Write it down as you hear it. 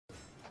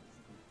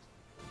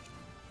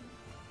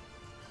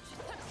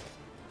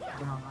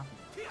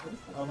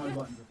Oh, my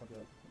buttons are fucked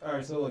up.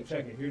 Alright, so look,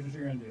 check it. Here's what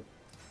you're gonna do.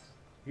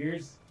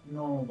 Here's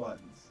normal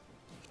buttons.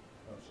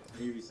 Oh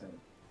shit, here you said it.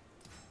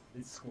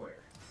 It's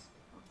square.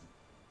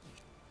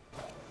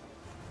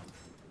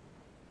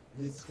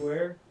 Hit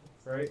square,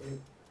 right?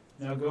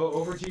 Now go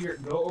over to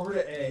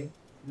A.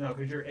 No,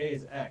 because your A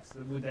is X.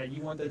 So with that,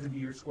 you want that to be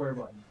your square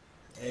button.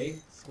 A,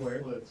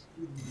 square.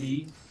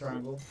 B,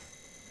 triangle.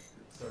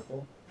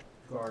 Circle.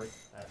 Guard,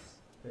 X.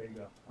 There you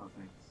go. Oh,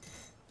 thanks.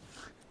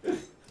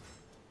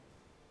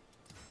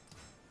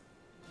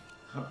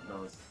 Oh, that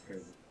was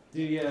crazy.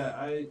 Dude,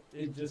 yeah,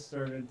 it just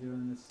started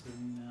doing this to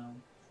me now.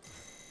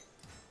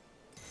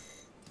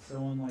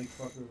 Someone like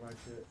fuck with my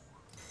shit.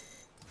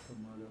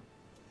 Komodo.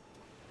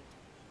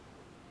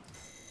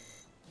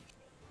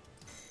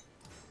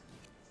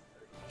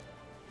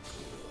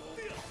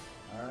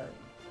 Alright.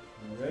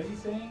 You ready,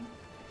 Sane?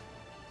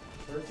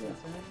 First Sane?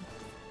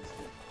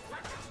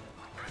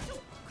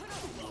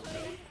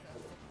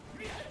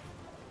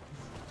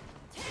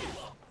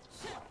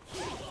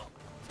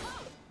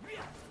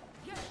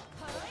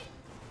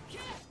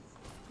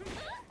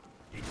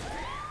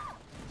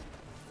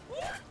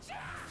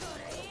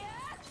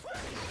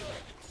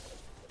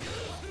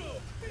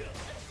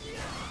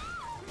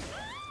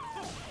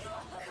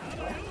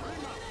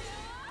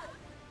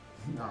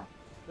 No.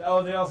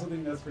 Oh, they also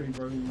think that's pretty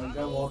broken. Like,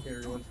 that wall carry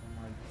was from,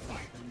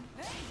 like, something.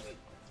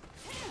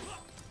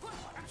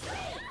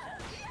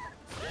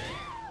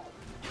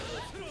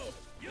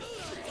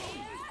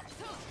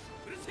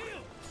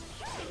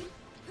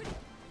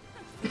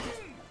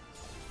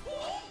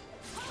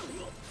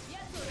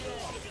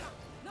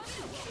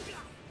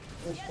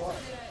 Good spot.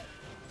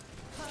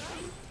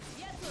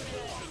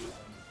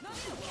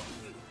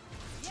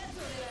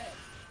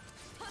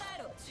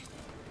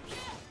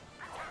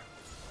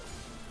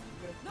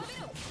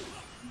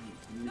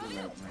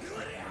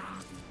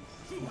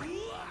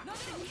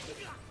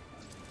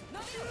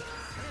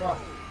 Fuck.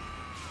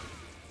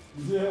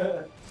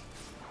 Yeah.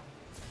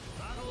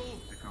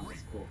 That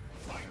combo's cool.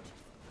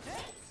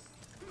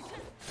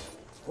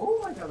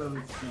 Oh, I got that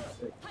looks too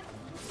sick.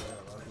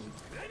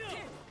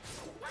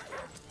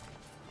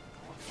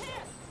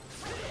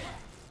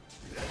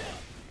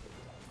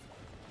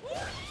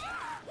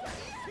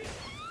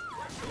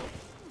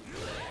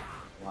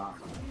 Wow.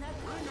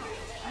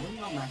 I didn't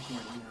know Maxi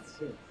was doing that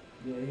shit.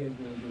 Yeah, he had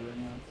good right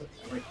now.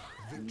 Like,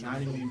 not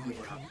even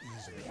people have.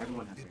 Like,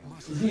 everyone has to.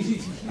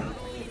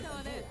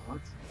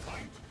 What?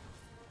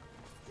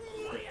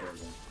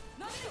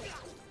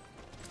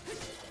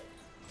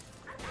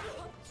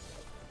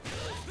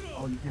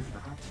 Oh, you can't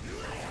stop.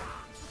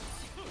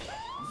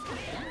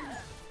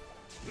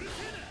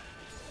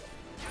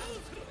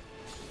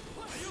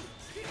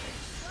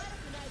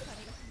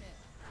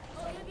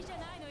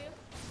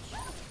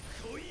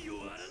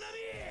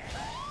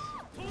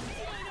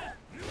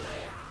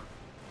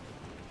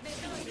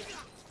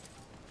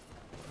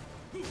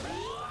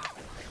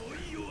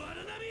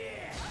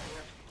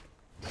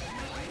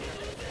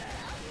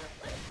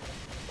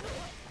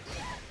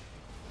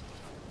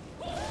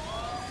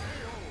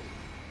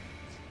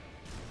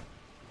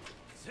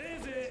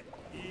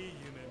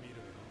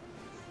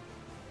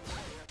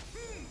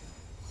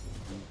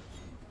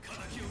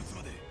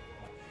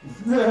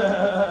 No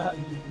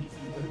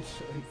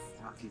choice.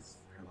 Taki's,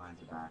 her lines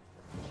are back.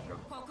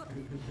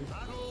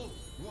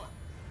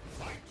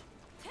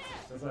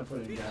 That's not put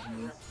in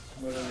Japanese.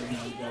 Whatever you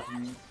know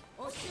Japanese.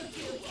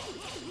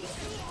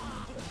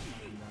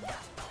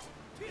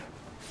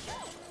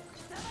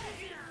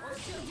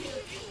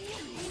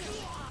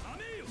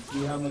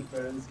 See how much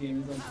better this game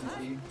is on PC?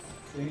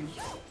 See?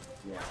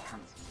 Yeah,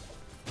 kind of.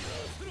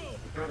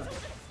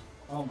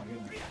 Oh my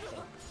goodness.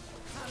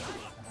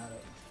 I had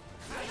it.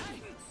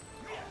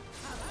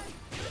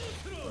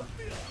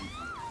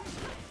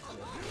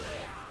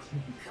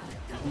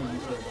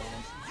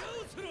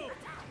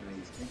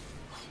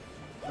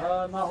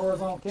 Not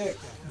horizontal kick.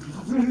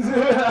 Can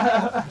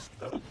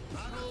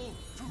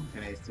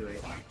I use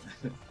 2-8?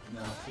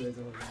 No, today's a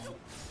horizontal.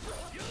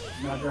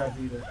 Not draft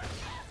either.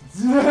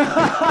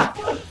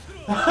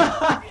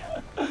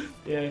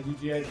 Yeah,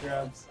 DGI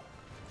grabs.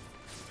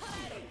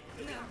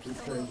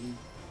 It's crazy.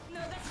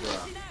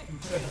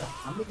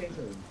 How many games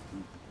are there?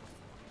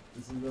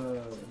 This is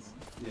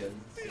yeah.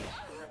 This is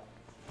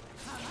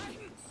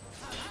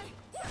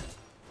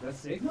that's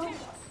safe now?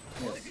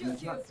 Yes,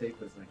 it's not safe,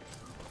 but it's like.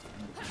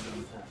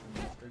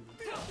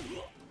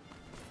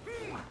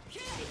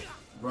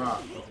 Bruh, I'll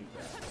take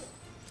that.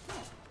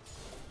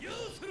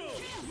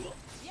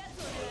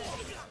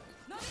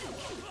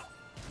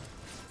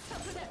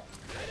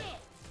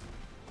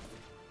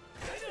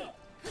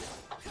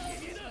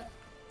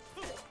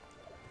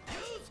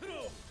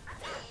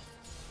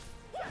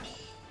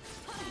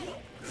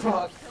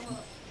 Fuck.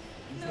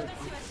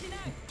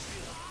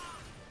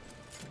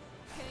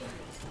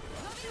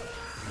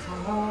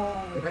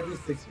 If I do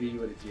 6V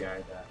with a GI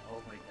that,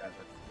 oh my god,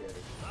 that's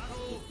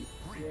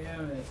scary.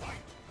 Damn it.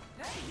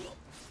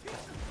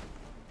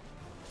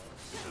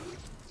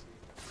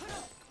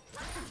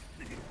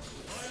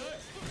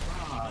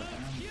 Ah,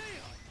 damn.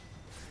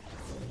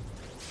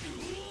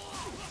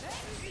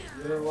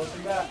 Good, what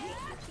you got?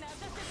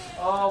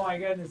 Oh my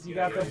goodness, you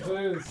got the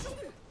boost.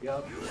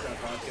 Yup, you got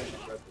vodka and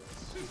Red Bull.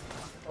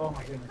 Oh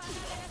my goodness.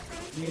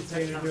 You can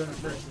say you're doing it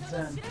first and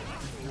 10.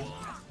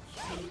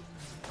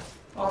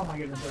 Oh my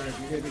goodness, alright,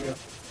 you're good to go.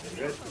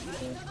 Good?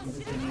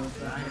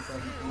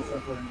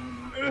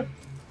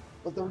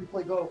 Let the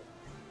replay go.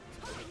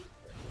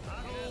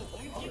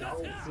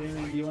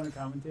 SAIYNE, do you want to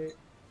commentate?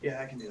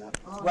 Yeah, I can do that.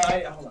 Oh.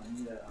 Well, hold on. I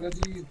need Go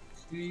do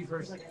you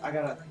first. I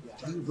gotta. Yeah.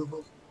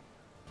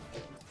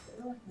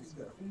 Let's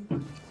go.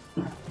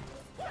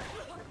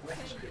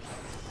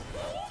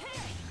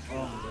 Oh,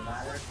 does it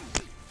matter?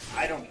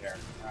 I don't care.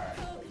 Alright.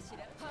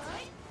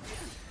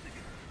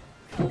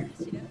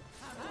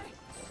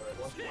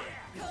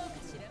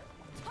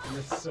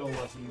 You're so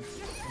lucky.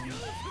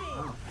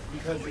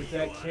 Because if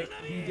that kick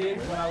you did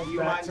when I was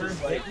back turn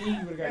hit me, you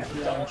would have got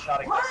Double killed.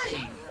 shot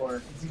again. Or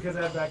It's because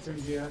I have back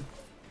turn, yeah.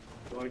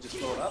 do I just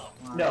throw it up?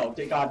 No,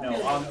 thank God, no.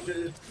 I'll tell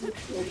you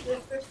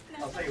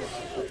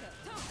what.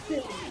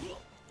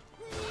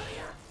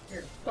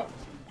 Here, stop.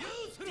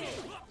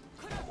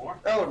 More?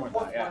 That one went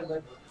by, yeah.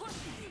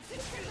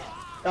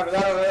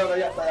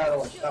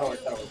 That'll work.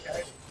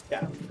 Okay.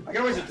 Yeah. I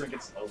can always just drink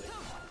it slowly.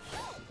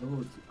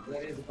 Ooh,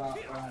 that is about,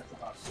 that's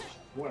about,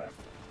 whatever.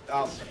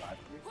 I'll survive.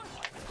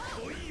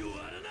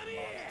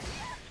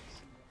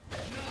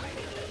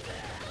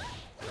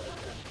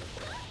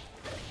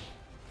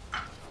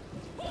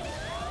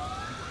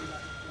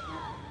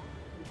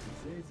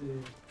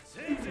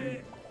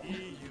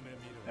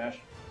 Ash.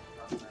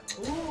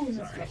 Ooh,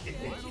 Sorry.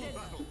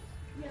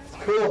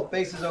 Cool,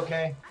 face is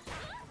okay.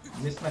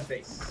 Missed my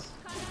face.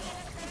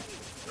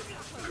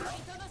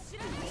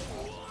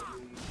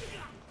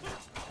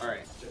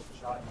 Alright.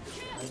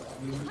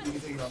 You can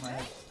think about my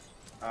head.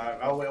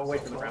 I'll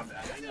wait for the round to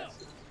end. I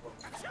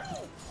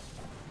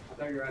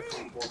thought you were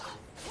actually 4.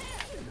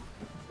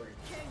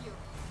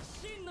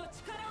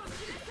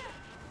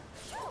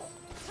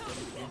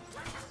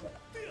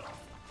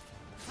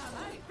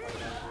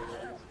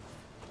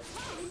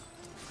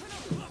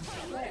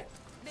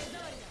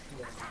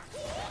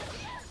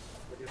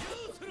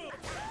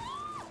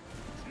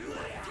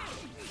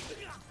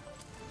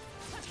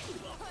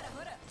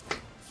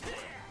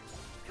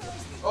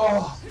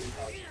 Oh!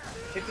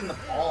 Kicked in the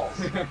balls.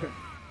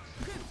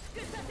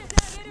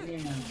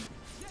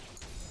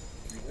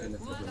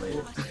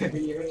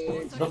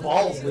 The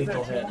ball's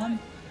lethal hit. 1-1.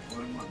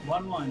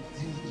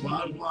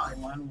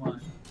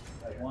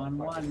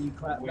 1-1. You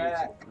clap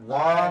back.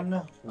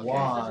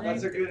 1-1.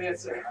 That's a good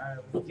answer.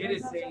 Alright, get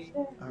it, SAIYNE.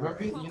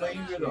 Remember, you know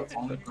you're the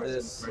only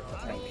person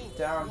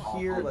down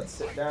here. Let's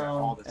sit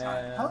down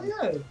and. Hell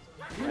yeah.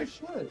 You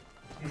should.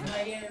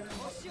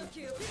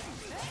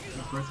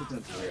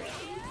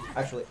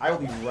 Actually, I will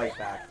be right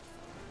back.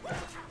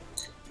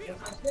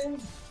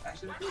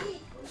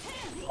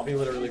 I'll be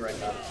literally right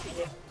back.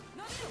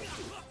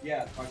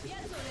 Yeah,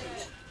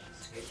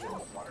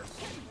 Water.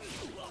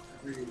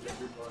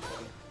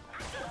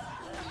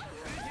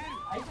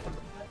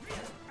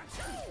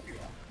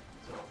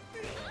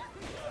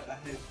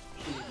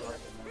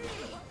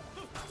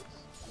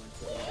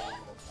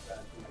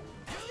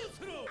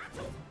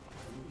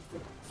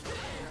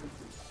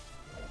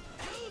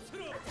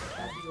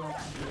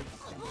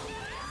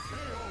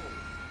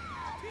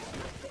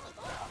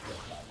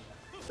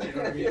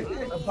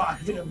 A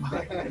bucket of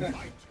mine.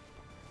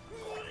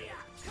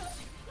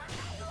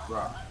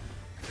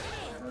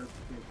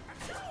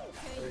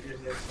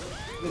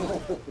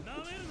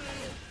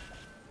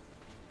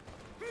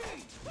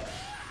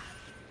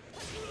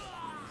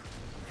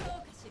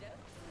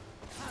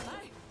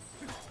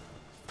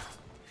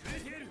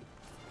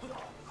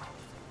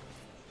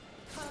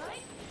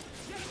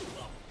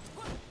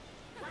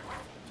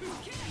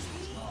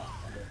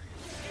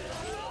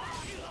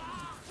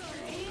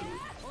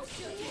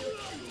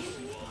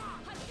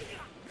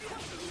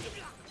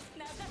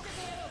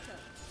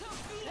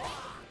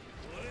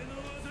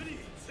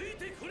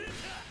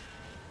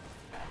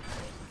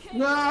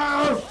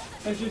 No!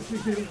 I just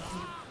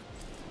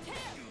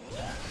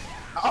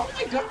oh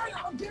my god,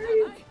 how dare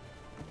you!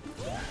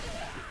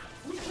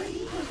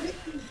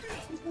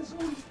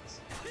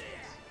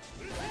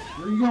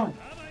 Where are you going?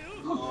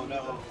 Oh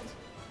no.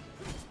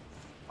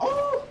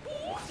 Oh!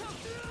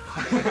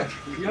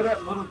 You know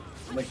that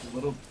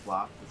little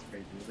block that's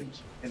crazy, like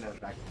in the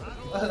back.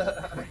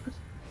 I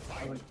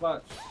was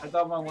fuck. I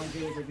thought my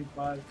 1K was like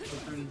 5.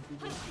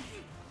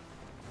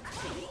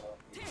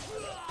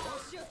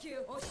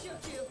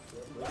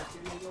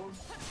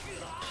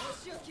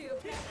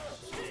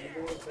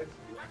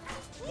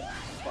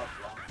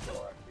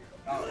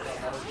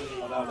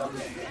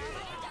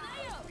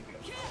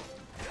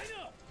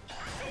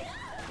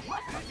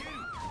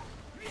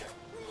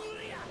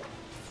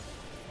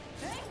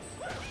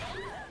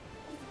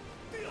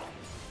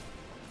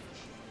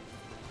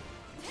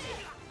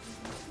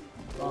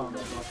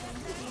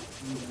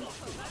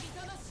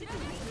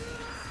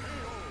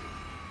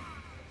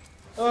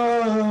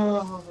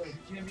 Oh, you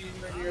can't be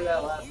anywhere near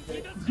that last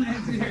hit.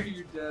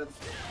 You're dead.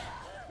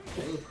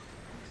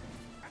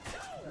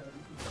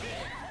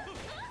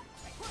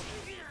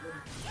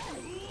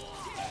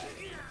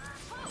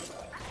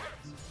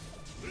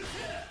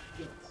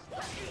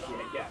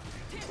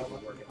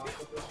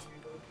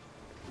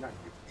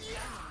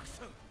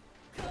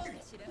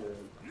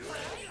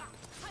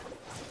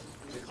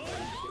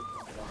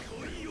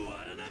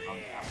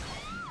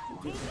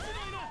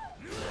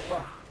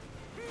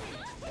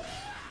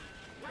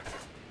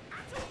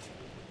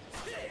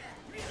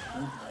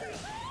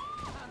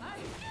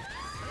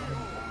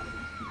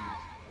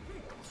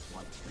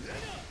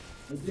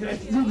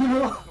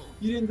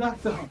 You didn't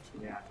duck though.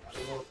 Yeah.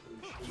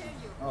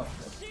 Oh.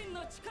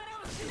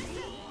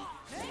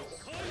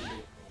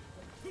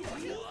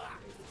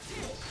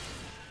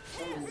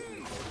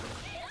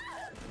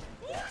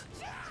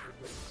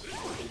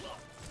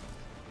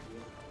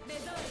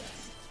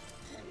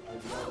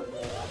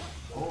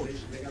 Oh,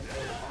 shit.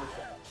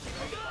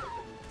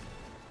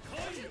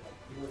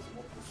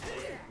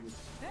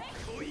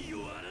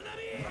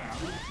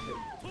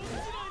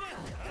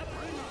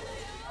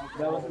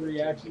 That was a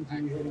reaction to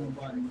you hitting a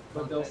button,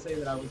 but they'll say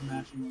that I was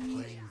mashing the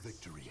Claim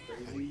victory.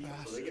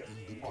 Bask in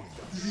the glow.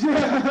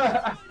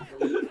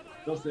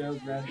 They'll say I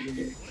was mashing the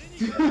game.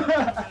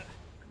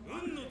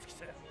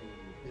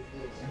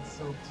 It's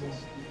so cool.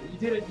 You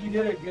did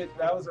a good,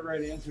 that was the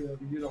right answer though.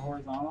 If you did a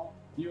horizontal,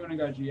 you wouldn't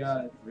have got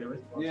GI. Really?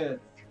 Yeah.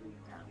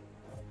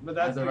 But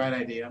That's the right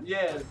idea.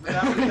 Yeah, but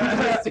that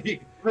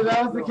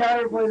was the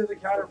counterplay to the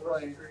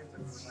counterplay.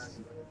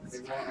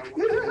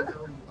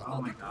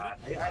 Oh my god.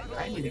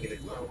 I need to get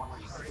it.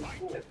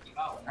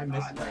 I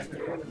miss that.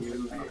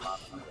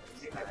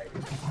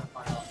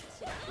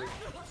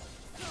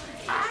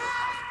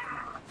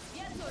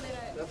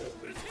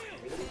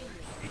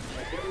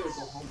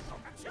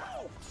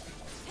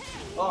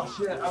 Oh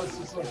shit, I was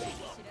just like...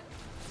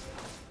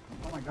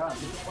 Oh my god, what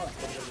the fuck?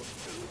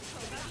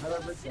 How did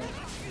I break that?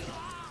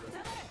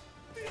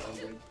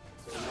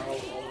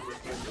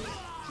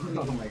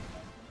 Oh my god.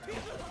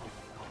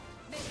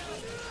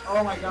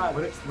 Oh my god.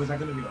 Was that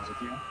gonna be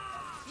Tokyo?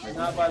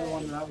 Not by the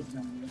one that I was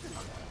gonna do.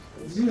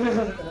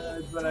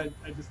 But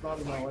I just thought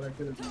about what I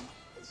could have done.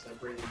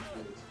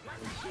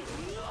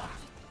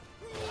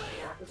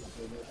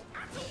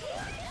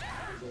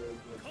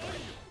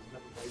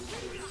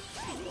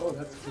 Oh,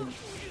 that's cool.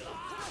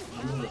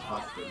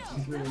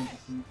 That's really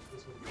interesting.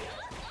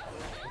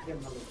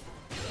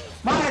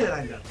 Why did I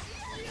know?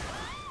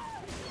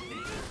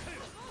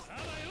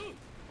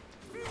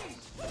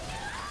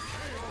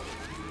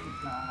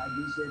 Nah,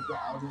 you said the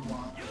other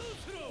one.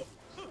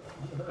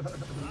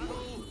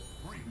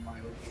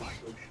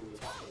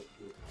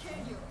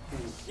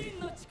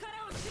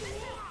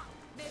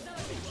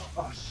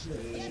 Oh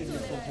shit, I should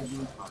have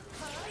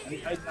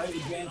I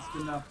advanced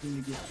enough to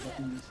get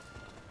fucking this.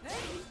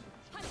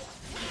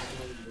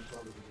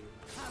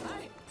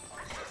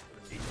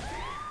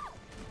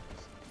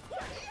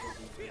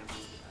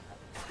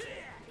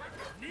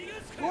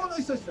 Oh,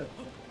 nice touch that.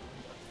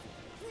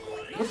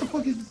 What the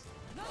fuck is this?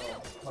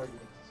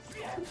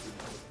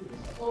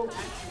 Oh.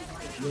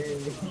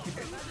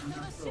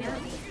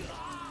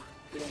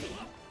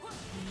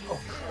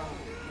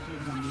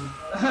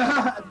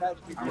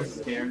 I was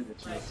scared that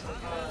you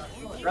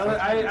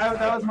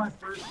that was my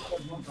first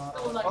one thought.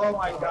 Oh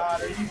my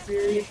god, are you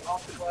serious?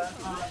 Off the glass?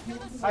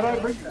 How do I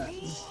break that?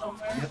 You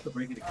have to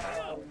break it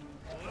again.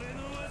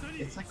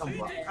 It's like a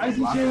block.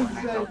 Icy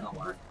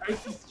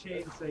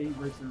Chain say he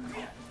breaks it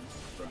around.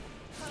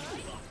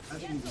 I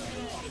think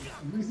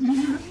he's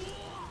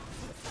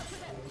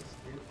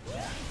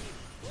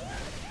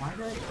Why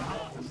did I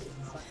drop this?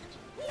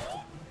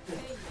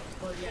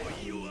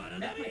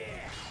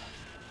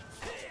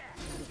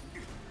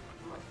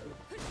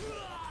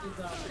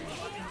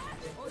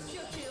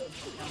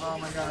 Oh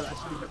my god, I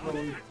should have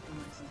rolled.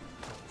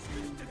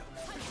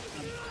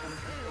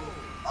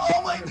 Oh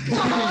my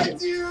god,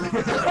 dude!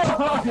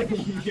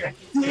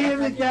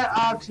 Damn it, that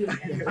option!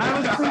 I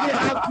was thinking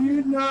up,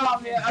 dude. No,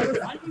 man, I was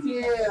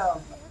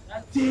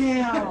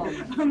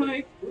damn! I'm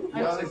like,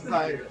 I was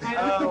excited.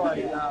 Oh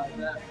my god,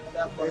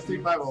 that It's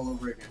 3-5 all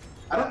over again.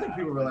 I don't think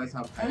people realize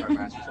how tight our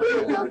matches are.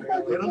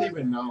 They don't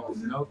even know.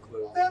 No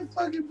clue. that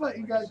fucking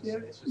button,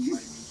 goddamn it.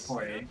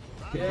 4A.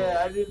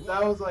 Yeah, I did.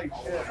 That was like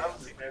shit.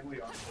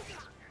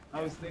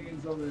 I was thinking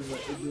something, but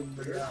it didn't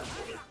work out.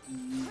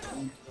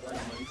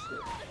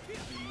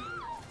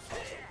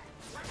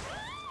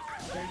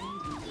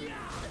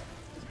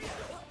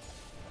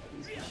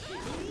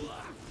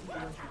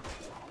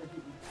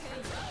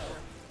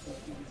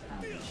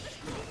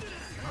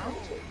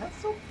 That's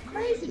so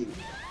crazy.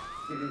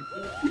 I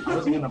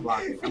wasn't gonna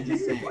block it. I'm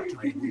just saying. Who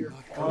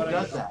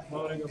does that?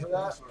 Why would I go for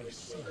that?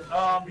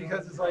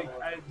 Because it's like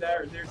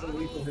there's a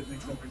lethal hit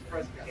mix up.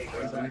 Press K.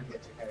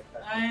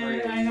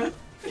 I know.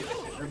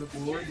 There's a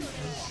board.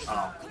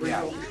 Oh,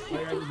 yeah.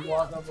 Player just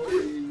walk up over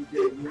you.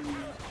 You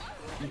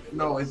get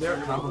No, is there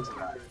a combo to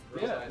that?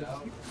 yeah.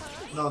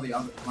 No, the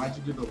other. Why'd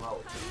you do the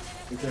low?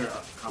 Is there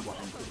a combo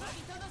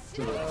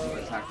to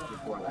the attack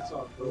before that?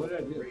 What did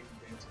I do?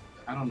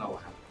 I don't know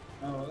what happened.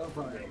 Oh, that's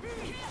probably.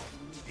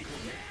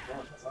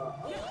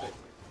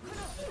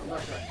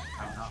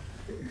 I don't know.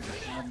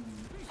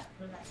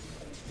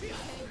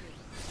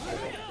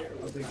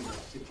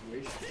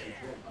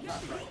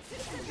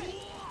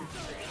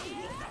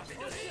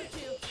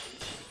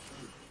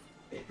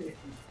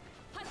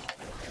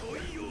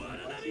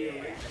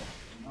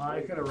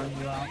 I could have run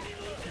you out.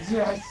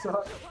 Yeah, I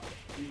suck.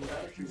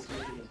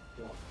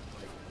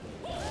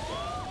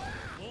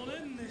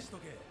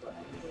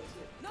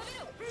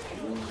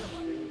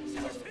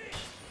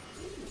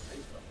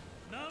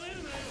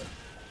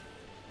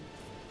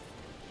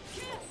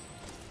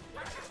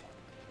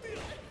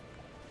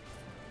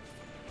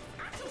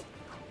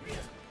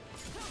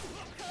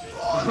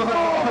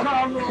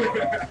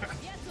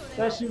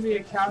 That should be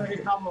a counter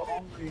combo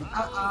only.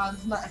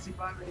 It's not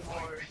SC5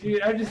 anymore.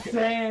 Dude, I'm just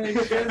saying it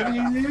should be,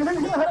 dude.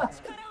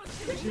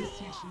 It's just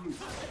too cheap.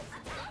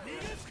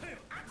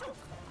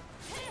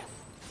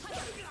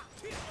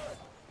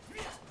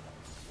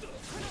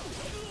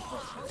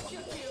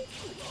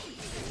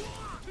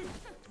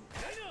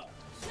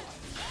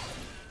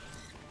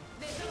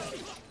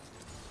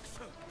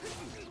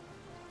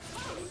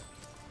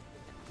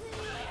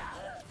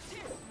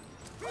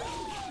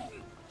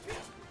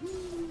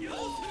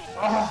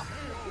 Oh.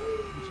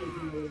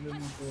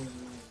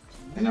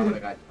 And I would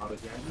have got auto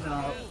jam.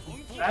 No.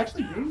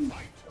 Actually, dude.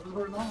 That was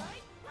very long.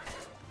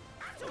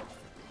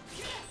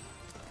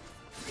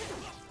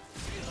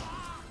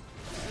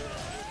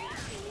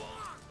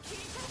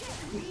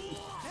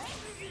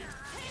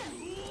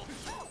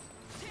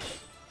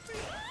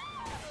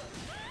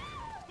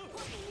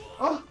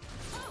 Oh!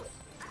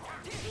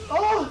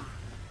 Oh!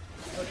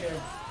 Okay.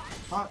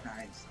 Oh,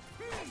 nice.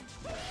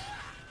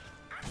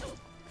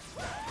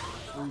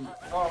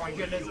 Oh my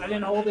goodness, I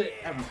didn't hold it.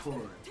 Every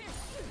forward.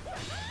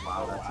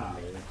 Wow, that's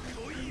amazing.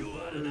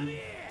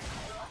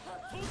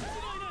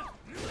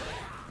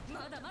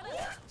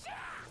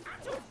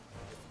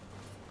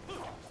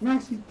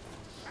 Maxi.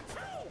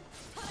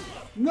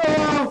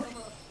 No!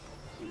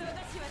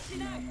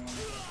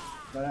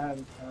 But I had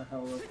a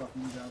hell of a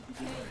fucking job to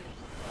do.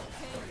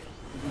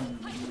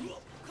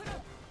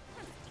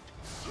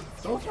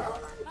 So far.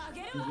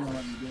 He's gonna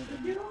let me do it.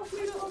 He's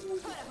gonna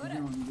let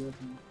me do it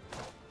to me.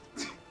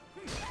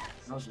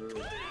 That was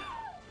rude.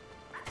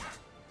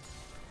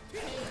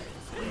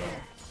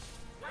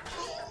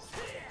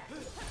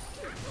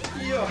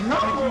 Yo, no!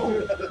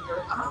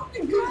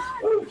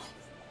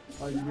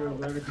 Oh, you do it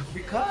vertical?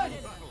 Because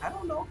I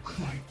don't know.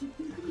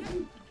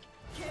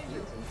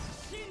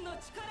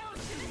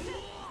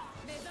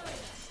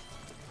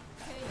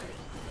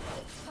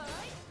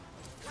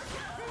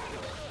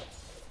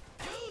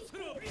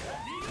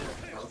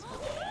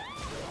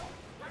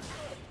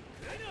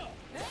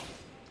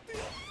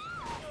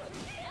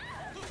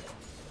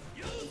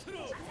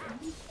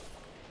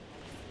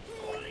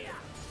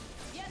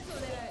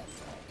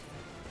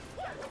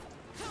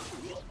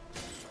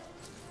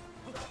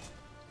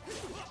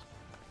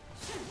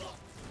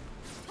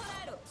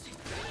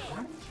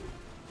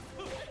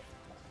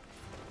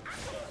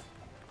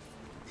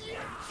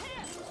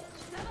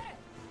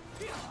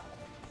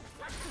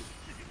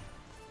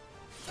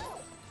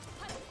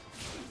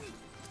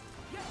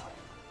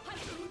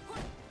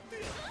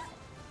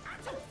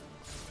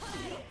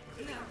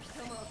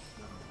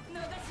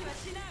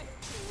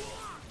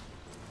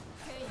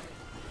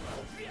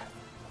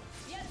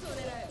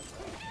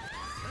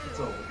 It's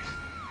over.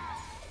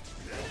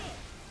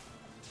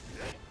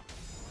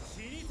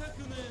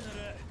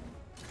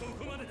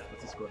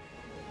 What's the score?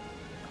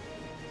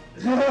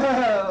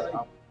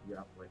 You're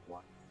up like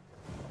what?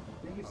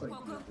 I think it's like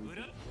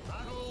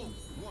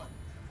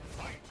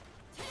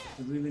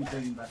because we've been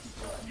trading back and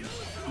forth.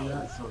 Yeah,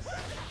 that's so.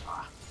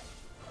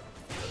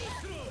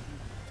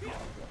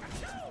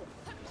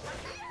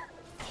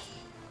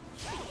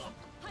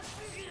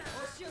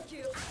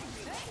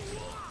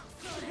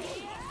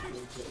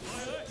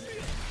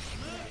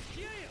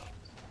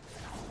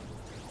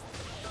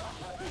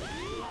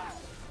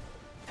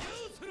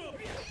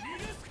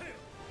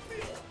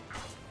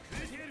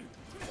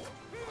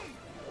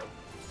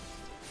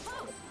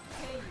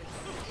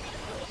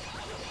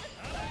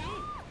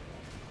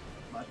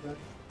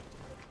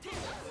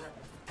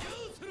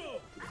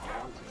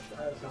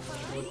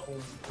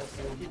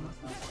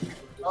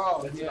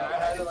 Oh, yeah, I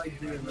had to like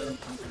do it.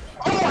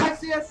 Oh, I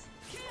see us!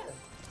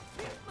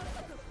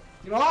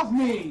 Get off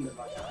me!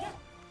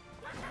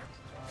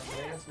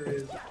 The answer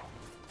is.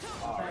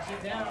 Press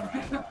it down.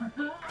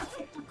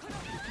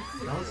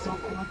 That was so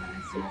cool that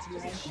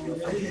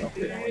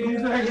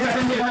He's like, yeah.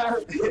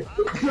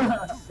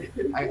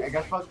 I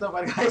got fucked up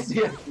by the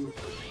ICS.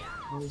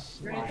 Oh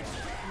shit.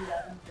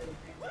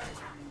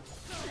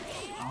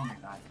 Oh my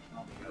god. Oh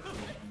my god.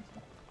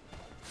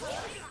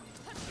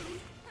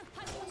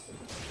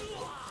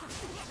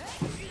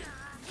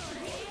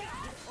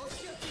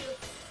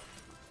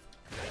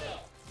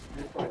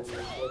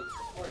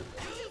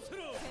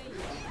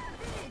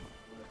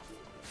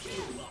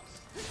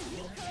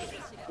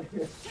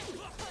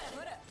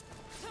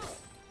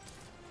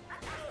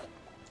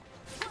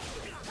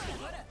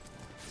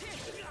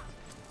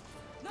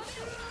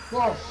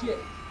 Oh shit!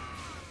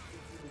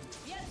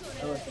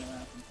 I let that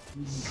happen.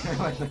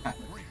 Like that.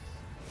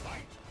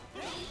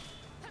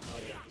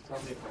 Tell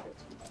me if I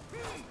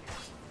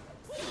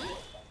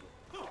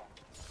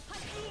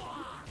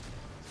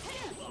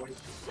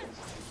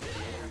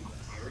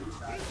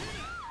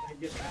get too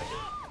get that.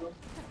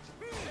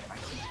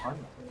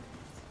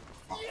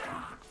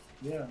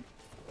 Yeah.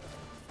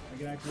 I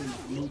can actually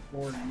move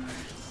forward and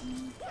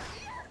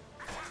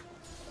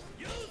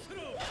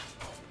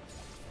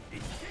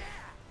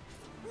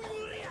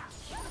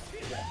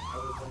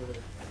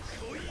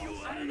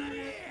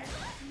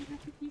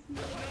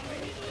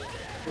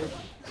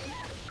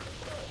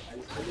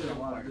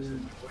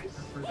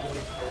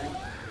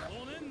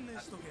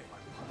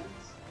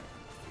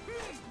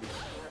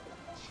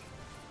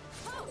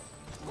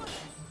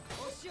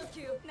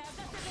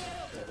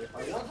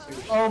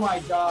oh my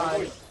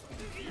god!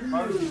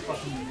 Why would you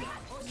fucking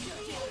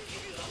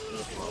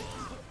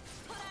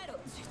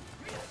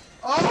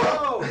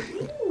oh!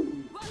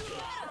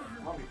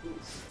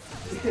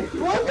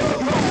 What the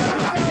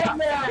fuck,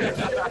 man?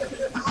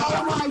 Oh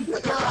my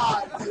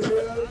god,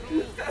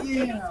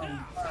 dude! Damn!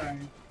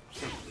 Alright.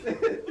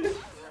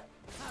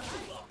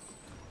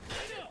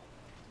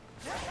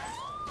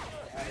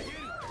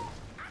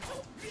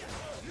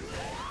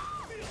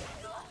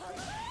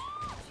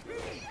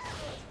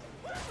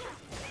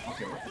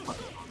 Okay, what the fuck?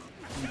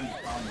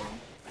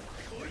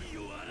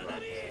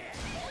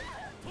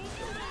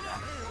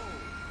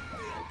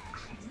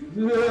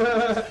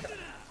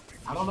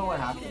 I don't know what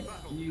happened.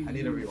 I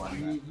need to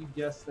rewind. You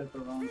guessed at the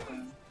wrong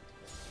time.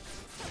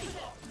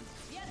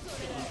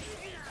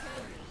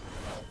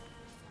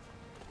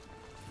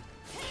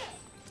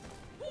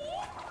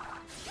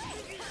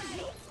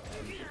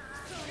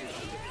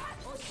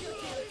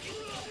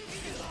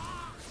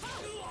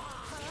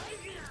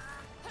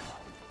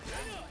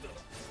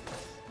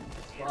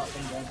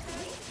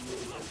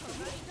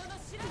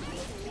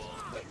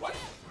 What?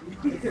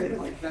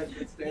 Like that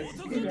stands.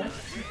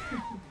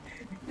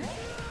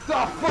 The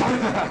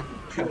fuck!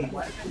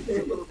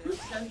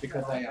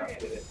 Because I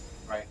did it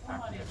right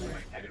after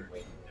I didn't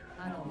wait.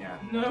 Yeah.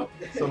 No.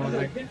 So it was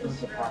like it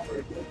was a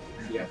proper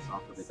yes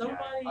off of it.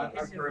 Somebody Yeah.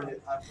 I've heard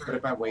it. But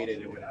if I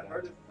waited, it would have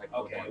like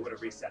Okay, it would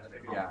have reset it.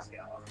 Yeah.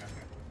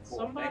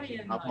 Somebody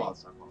in like,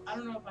 Applause. I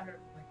don't know if I heard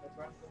like the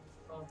rest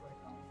of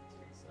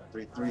the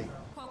 3-3.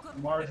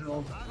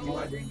 Marginal.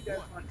 I think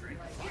that's one drink.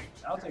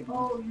 I'll take one.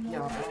 Oh, no.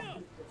 Yeah.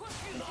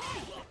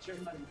 Sure,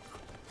 money.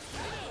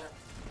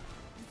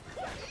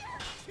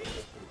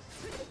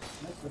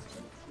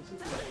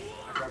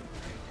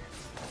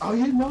 Oh,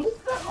 you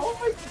noticed that? Oh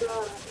my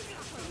god!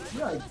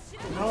 You're like,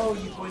 no,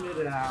 you pointed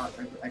it out.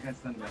 I guess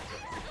then that's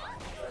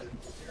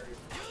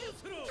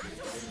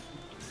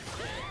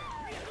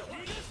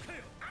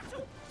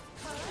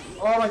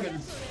Oh my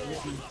goodness.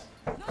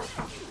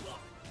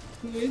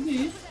 Who is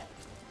he?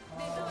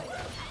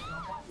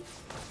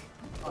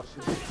 Oh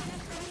shit.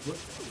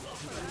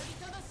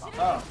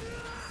 Oh.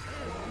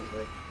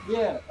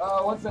 Yeah,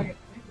 1 second.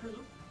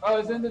 Oh,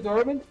 is it in the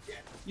doorman?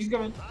 You can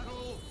come in.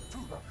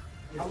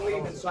 I'm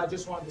leaving, so I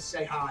just wanted to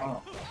say hi.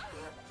 Oh.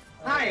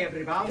 Hi,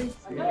 everybody.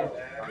 Hey,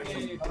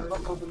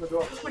 open the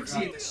door. It's like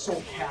seeing the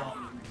SoulCal.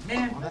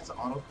 Man, oh, that's an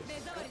auto.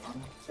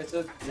 It's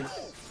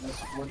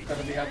what's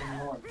gonna be happening in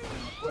the norm.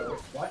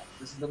 what?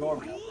 This is the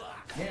norm now.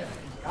 Yeah,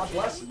 God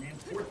bless it, man.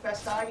 Fourth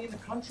best ID in the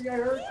country, I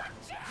heard.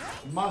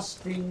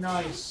 Must be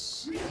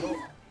nice.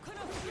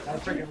 Got a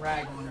freaking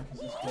rag on there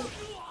because it's good.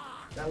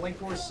 That link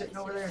horse sitting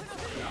over there? No,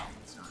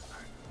 it's not.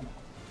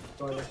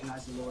 So I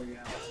recognize the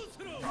lawyer.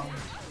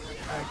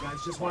 Alright,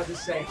 guys, just wanted to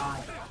say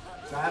hi.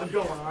 So I had a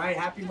good one, alright?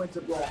 Happy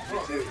winter brawl.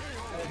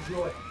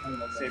 Enjoy.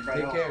 Safe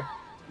Take care.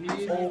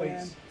 Easy, Always.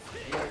 man.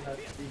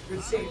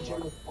 Good seeing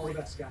you. All the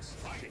best, guys.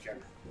 Take care.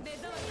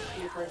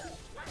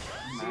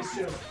 See you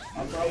soon.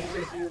 I'll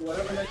probably see you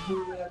whatever next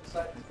movie I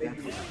decide to take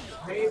you.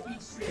 Maybe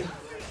soon.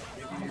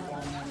 I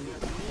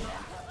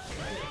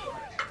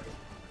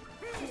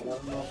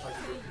don't know if I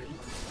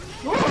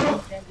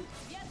can do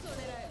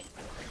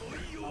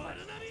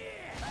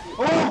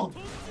Oh!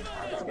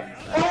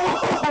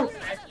 Oh!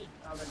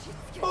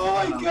 Oh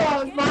my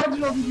god,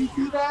 Marginal, did you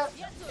see that?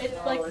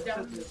 It's like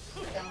down.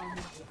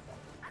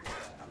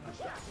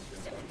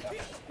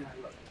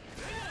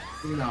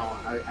 No,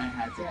 I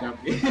had to jump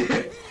in.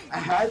 I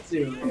had to.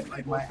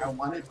 Like I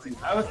wanted to.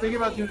 I was thinking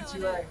about doing a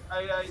 2A.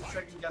 I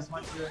second guessed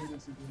my 2A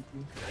against the 2.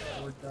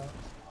 It worked out.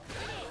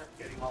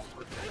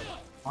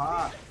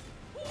 Fuck.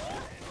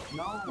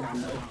 No.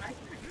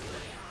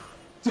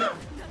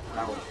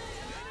 That was.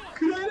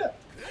 Good.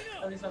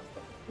 At least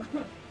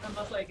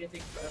unless like it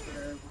takes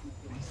forever.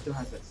 He still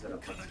has that set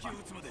up.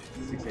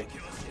 6-8.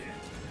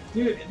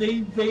 Dude,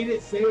 they made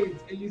it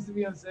saved. It used to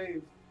be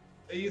unsaved.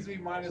 It used to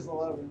be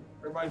 -11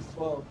 or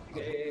 -12.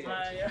 It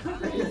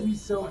used to be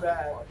so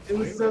bad. It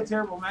was so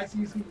terrible. Maxi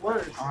used to be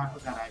worse. Oh, I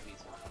forgot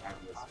Ivy's.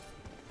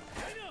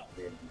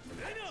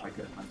 I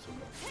couldn't punch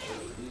him.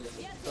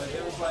 But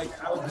it was like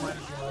I was -11.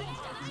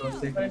 So it's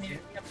safe. But I mean, we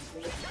have to see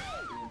it.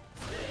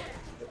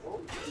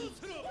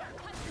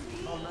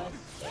 Oh, nice.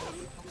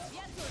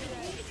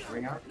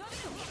 Ring out.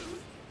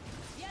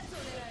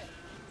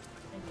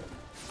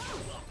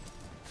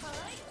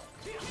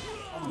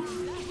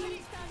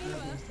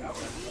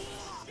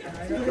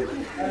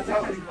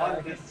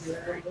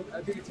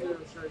 I think it's either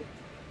straight.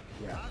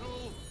 Yeah.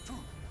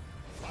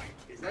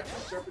 Is that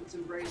just Serpent's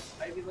Embrace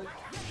Ivy Lick?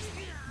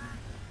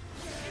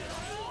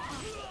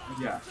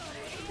 Yeah.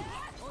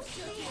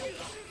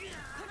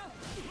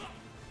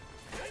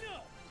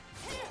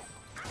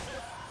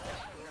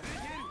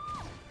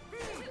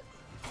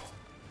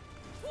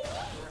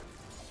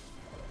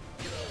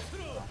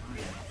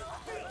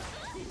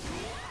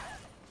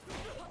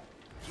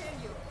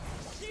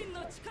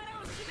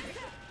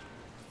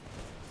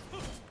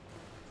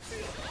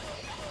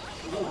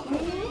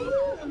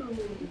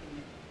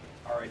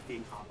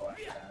 R.I.P. combo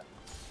after that.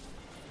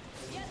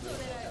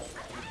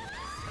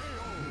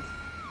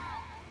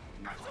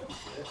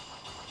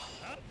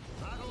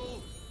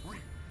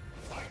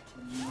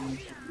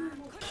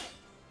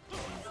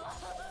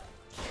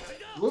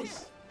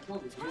 Whoops.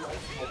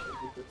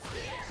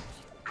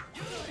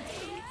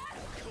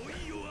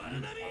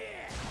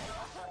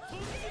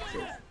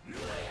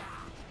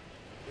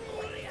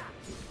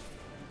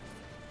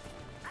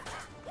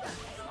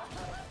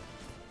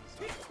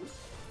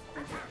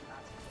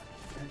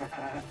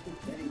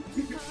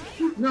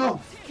 No!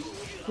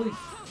 Please.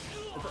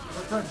 We're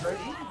friends, right?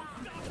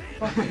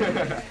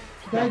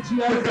 That GI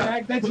was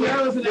an that GI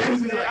was an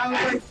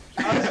accident.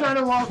 I was trying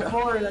to walk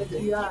forward. That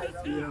GI. Yeah,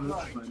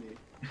 that's funny.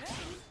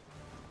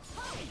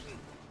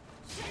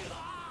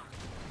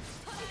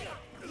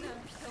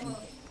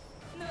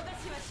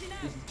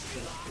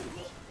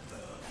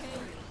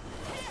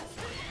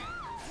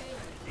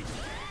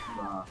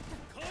 Nah.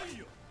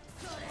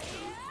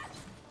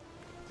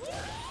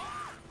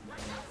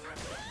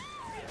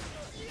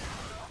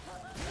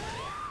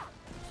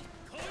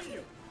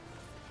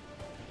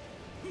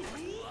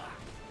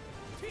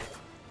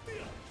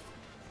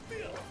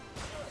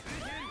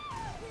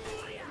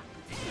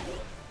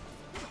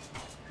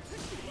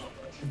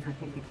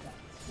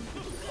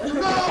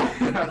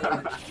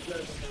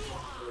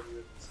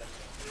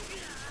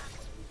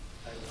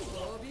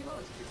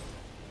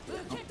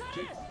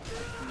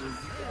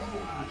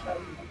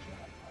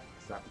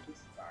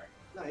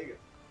 No, you're good.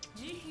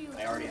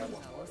 I already have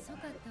one.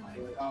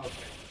 Oh, okay.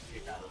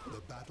 You got it.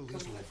 The battle is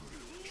over.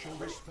 Show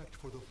respect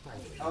for the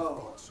fallen.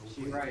 Oh, So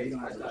she's brave.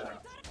 right. I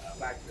thought,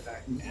 back to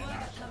back.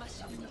 Now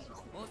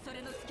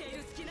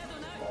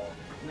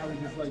we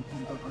just like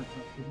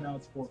because now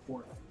it's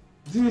 4-4.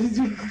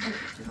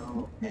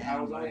 No.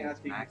 I was only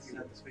asking Max. if you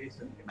had the space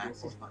and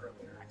Max is fun.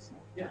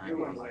 Yeah, you're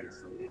one later.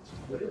 He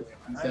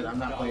said, I'm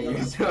not playing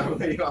you, so I'm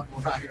playing you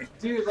offline.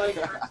 Dude, like,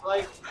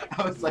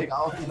 I was like,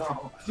 oh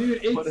no. dude,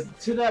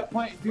 it's to that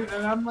point, dude,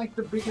 and I'm like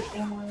the biggest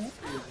online.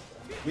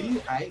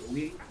 We,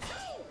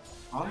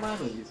 online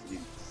was used to be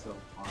so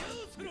hard.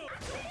 We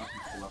fucking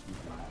pull up these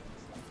lives.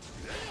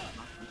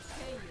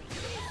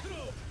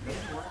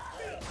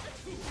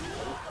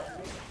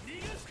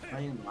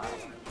 Playing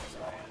live.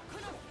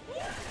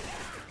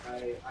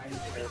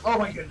 Oh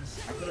my goodness.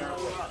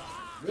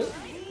 Really?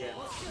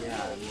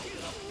 Yeah.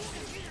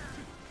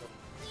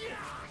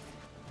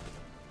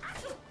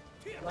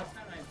 Last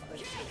time I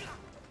played.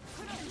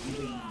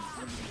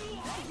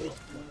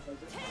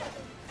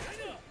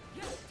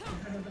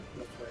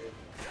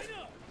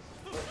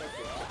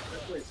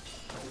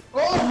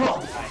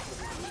 Oh!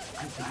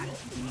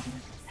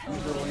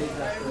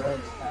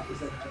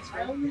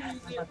 I only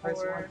use it for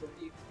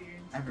the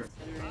experience. Ever.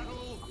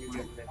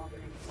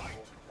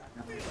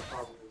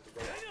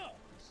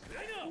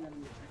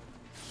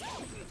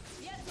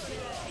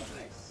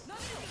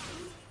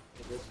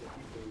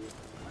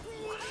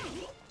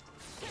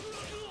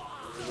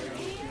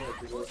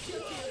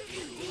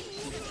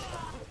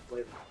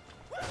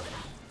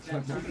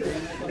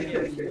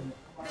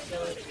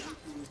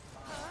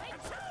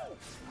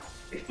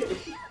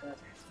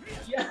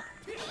 Yeah.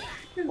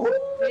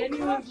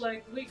 Danny was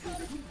like, wait, just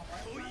like,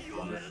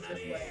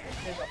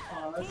 there's a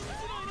pause.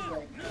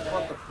 Like,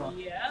 What the fuck?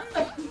 yeah.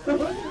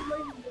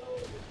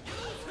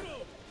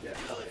 Yeah,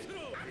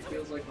 it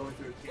feels like going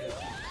through a kid.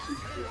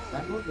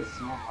 That move is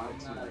so hard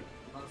to like.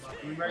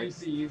 Remember I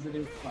used to use it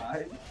in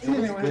 5? It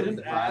was good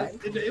in ass.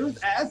 5? It was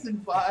ass in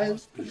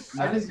 5.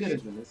 Not as good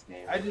as in this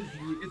game.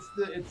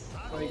 It's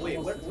like, Wait,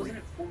 what wasn't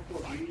it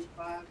 4-4B in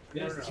 5?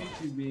 It's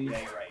 2-2B. Yeah,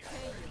 you're right.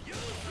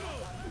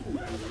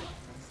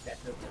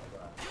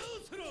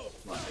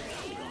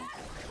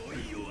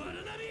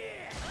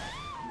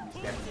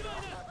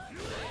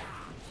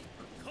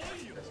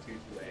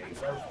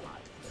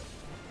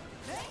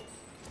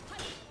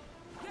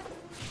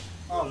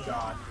 Oh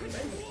god.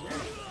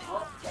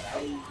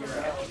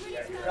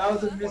 That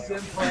was a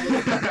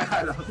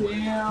misinput.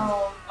 Damn.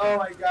 Oh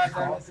my god, that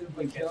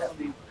misinput killed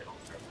me.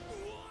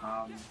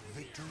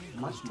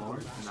 Much more,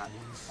 but not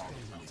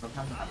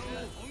sometimes it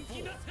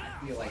happens.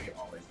 I feel like it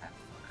always happens.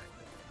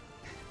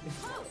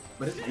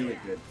 But it's really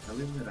good. At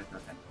least that I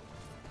thought that.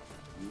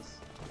 Yes.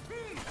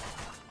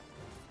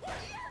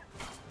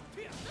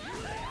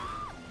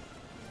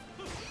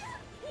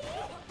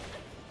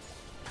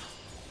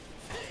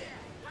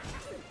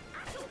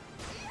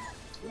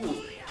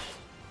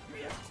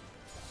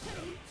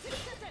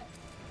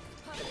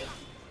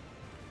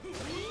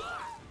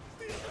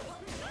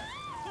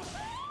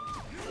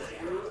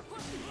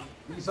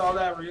 You saw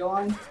that real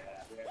line?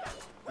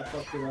 I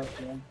fucked it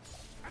up, man.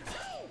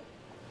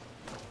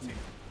 Oh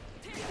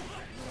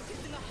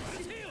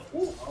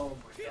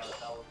my god,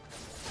 that was...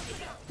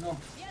 No.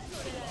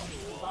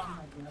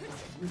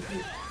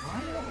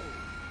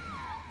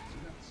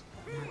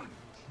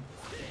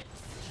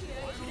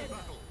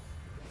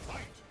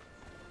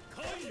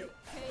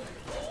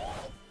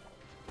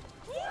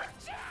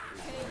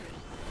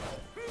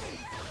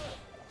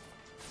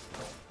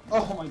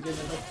 Oh my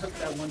goodness, I took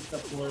that one step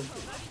forward.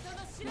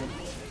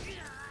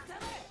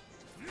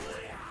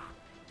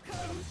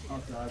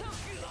 Oh god.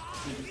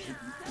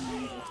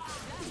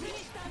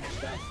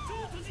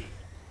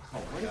 Oh,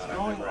 what is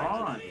going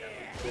on?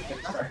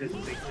 This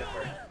is big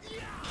difference.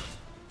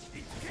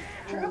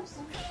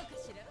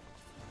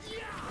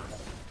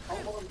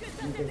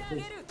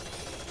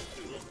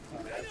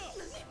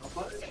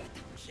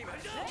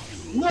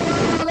 No!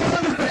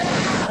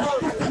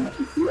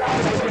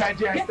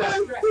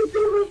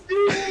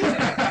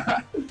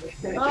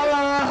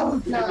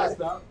 Oh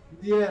god!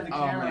 Yeah, the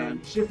camera.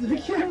 Man. Shifted the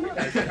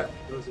camera.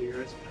 Those are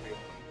yours.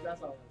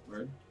 That's all.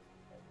 Word?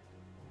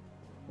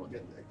 We'll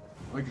get there.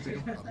 We can take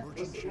A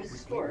merchant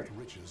shop with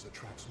riches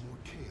attracts more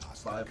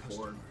chaos than 5-4.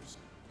 customers.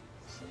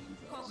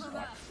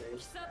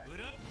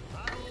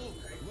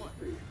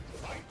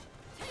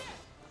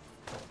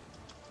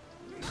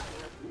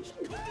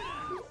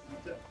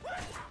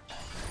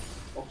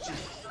 Oh,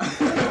 jeez.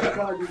 Oh,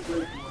 God, you're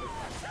great.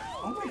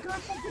 Oh my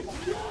god, something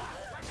like that.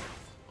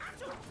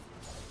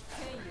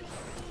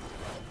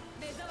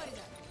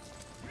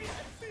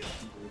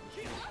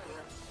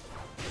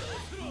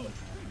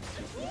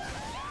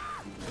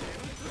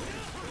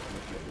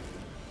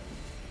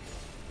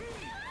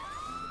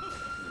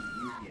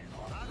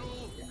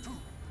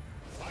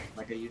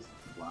 Like I used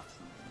to block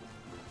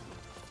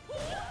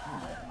something.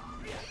 Oh,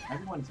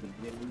 everyone's been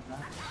hitting with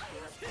that.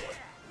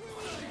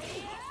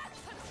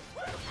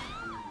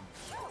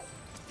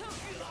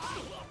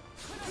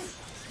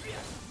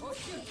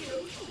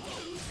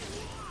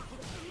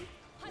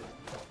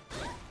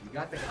 You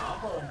got the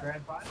combo in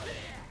Grand Final.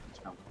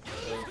 Which combo?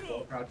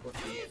 Full crowd 4A.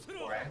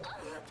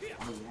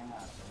 Oh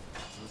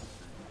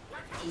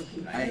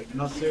yeah. Hey,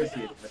 no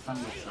seriously, the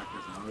funny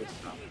suckers and always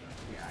stuff.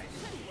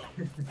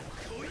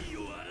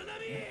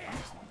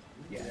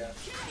 Yeah, yeah.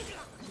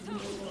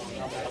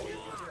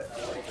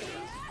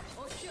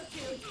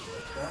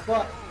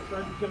 Fuck!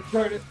 Just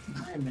started.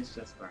 I miss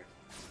just start.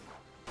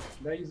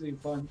 That used to be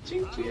fun.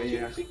 Ching, ching, Yeah,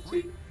 yeah. ching,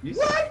 ching, ching.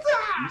 What?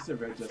 Used to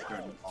red just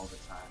guard all the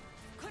time.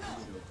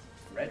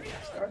 Red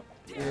just guard?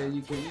 Yeah,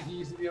 you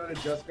used to be able to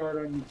just guard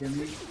on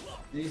Yukimi.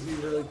 It used to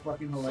be really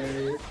fucking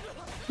hilarious.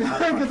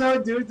 Because I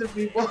would do it to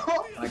people.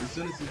 Like as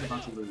soon as he's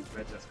about to lose,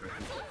 red just guard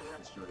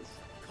destroys.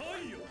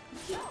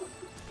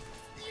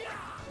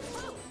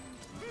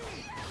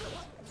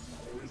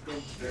 This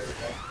game's very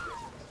bad.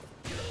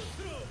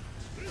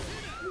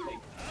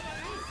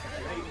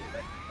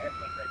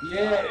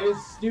 Yeah, it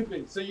was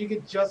stupid. So you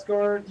could just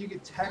guard, you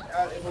could tech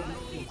out, it was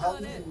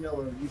healthy and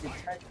yellow, you could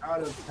tech out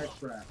of tech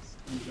traps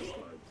and just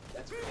guard.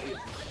 That's crazy.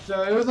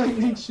 So it was like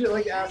doing shit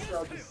like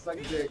Astral, just suck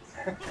dicks.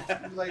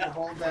 Like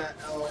hold that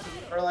L,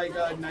 or like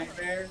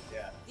Nightmare,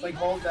 Yeah. like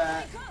hold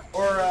that,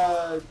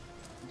 or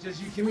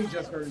just Yukimi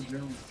just guard in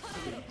general.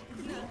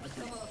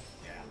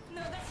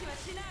 Yeah.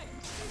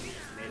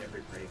 Made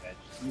every brave edge.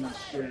 I'm not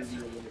sure if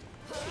you're with it.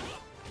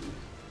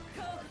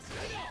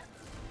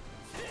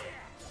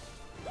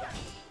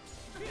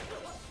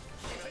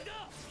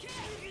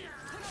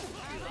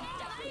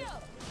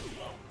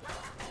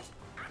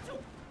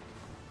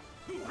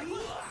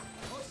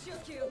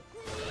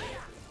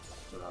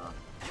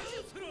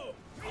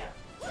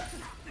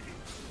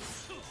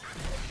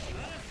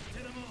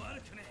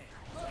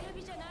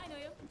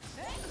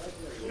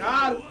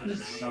 God!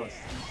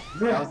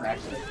 That was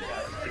actually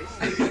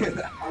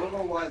I don't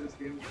know why this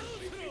game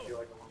just makes me feel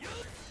like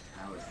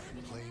that was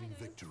Claim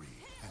victory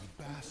and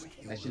bask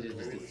in I should have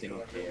just did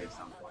single K or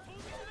something.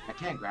 I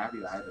can't grab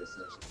you either,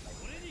 so it's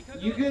just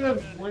like You could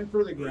have went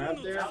for the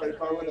grab there, but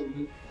if I would have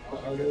looped the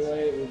other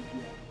way, it would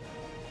yeah.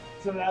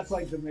 So that's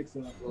like the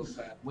mix-up.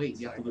 wait,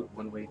 you have to loop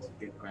one way to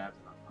get grabbed.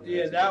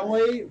 Yeah, that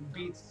way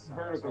beats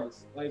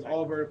verticals. Like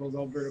all verticals,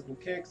 all vertical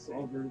kicks,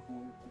 all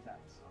vertical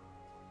attacks.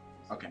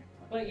 Okay.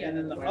 But yeah, and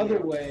then the other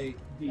way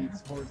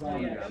beats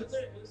horizontal.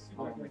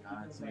 Oh my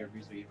god, so your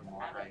views are even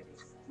more right.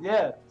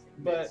 Yeah,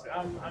 but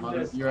I'm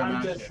You're a I'm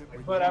master. just,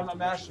 but I'm a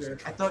master.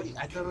 I thought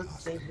it was the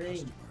same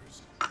thing.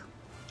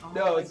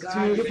 No, it's God,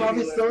 two. you're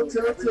probably so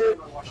tilted.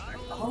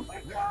 Oh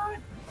my god,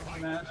 I'm a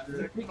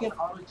master. Freaking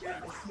auto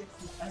jack.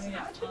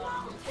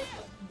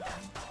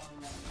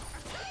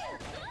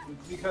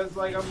 It's because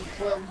like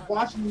I'm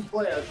watching you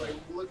play. I was like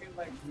looking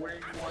like where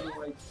you want to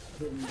like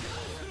put me.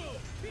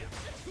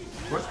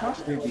 Where's Crouch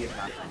 3B is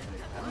not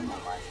I don't know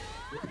why.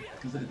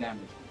 Because of the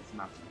damage. It's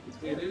not.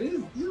 Dude, it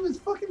is. It was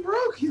fucking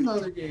broke in the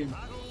other game.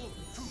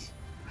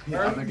 The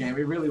other game.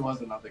 It really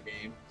was another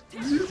game. It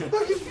was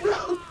fucking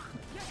broke.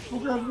 Oh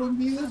god, from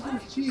me, this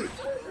was cheap.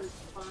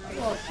 I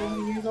lost so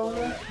many views on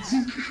that.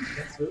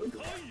 That's who?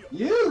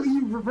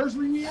 You reverse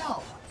ring me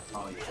out.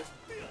 Oh yeah.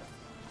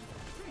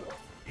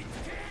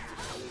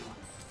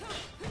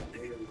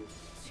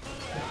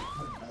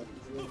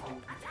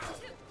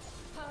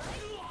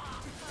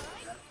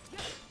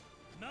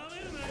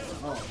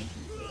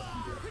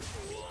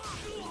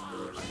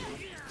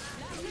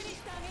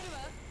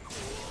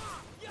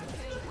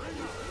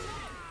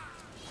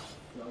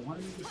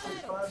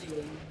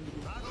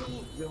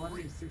 want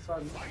me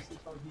 6-5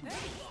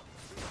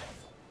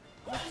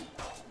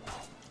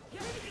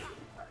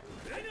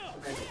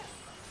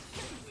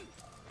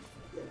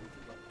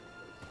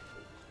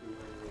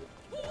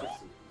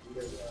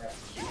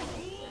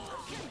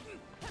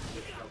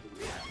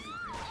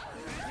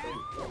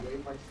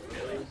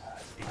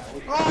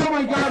 Oh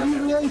my god,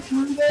 you really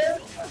threw there?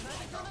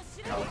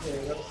 Okay,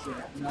 let's see.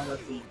 Now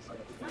let's see.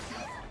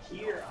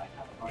 Here I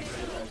have a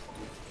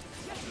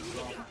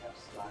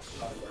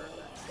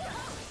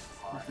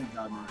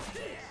God knows.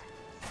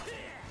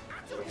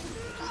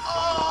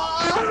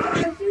 Oh,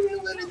 I threw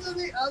it into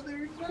the other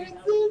direction.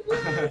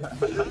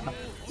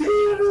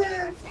 Damn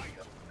it!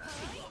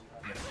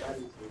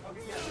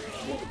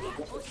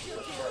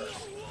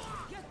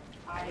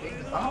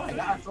 Oh my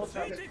god, so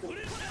sorry. Yes.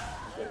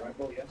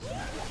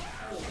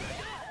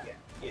 Yeah,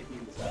 if you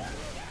decide.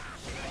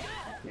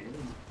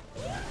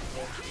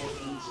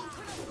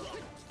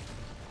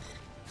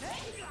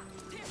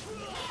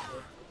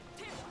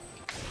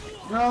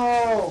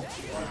 No!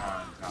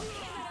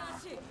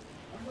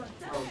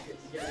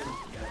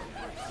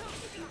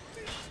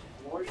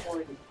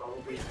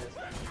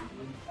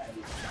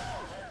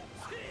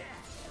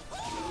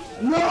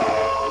 No!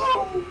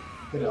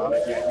 Get it on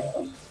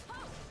again.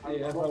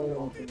 Yeah, I probably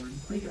won't do it.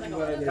 I'm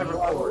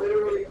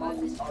literally on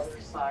the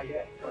other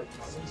side.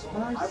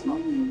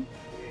 Spicy.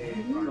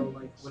 So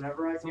like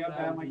whenever I See come how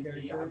bad down my my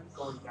character I'm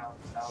going down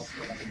south.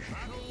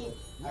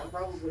 I'm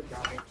probably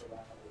down for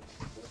that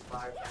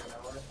 5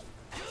 hours.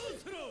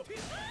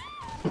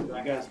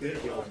 You guys good?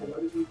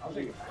 I'll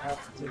take it. I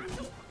have to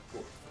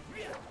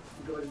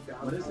go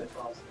down. What is it?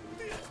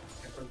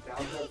 And from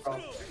downtown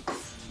across.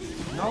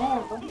 No,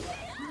 don't.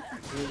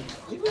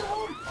 Leave it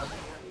alone.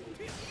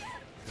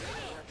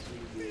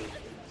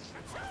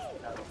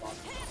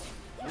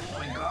 Oh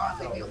my god,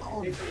 leave me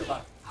alone. It takes like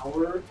about an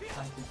hour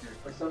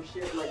or some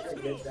shit like to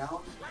get down.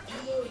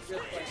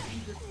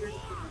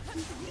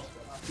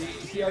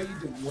 See how you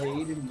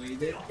delayed and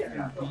waited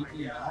and beat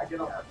me I out? get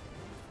off.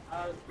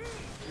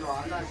 No,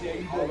 I'm not See how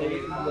saying you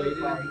delayed and waited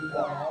and beat me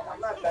out? I'm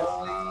not that.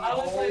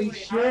 Holy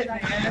shit,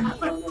 man.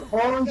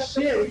 Holy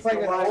shit. It's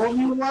like a whole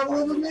new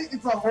level of the mix.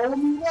 It's a whole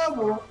new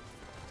level.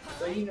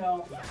 So you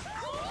know,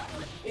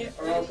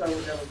 or else I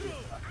would never do it.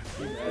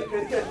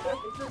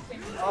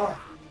 Oh.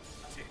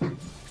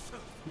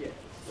 Yeah.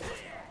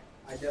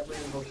 I definitely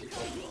am mostly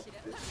focused.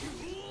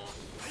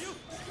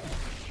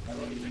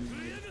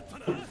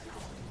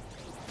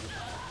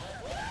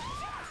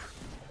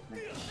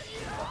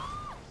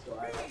 So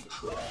I have to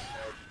do that.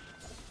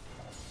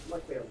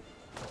 Luckily,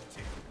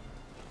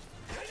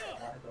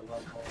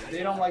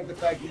 They don't like the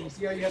fact that you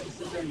see how you have to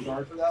sit there and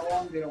guard for that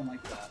long? They don't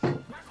like that. I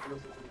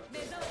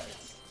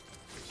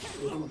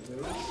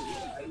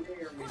may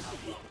or may not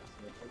be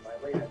in my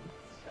late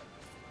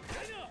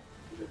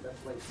because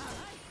that's late.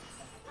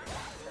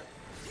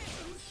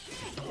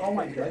 Oh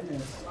my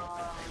goodness.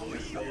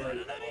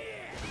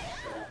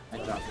 I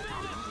dropped it.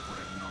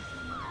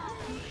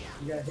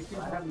 You gotta hit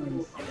your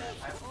enemies.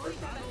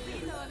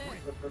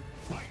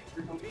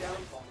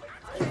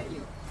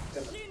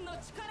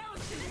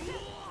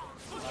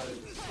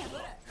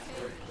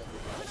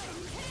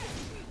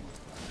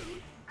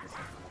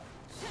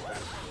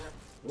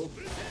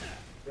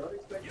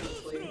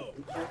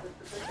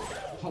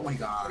 Oh my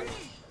god.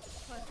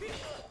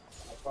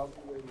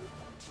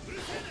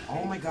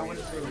 Oh my god, what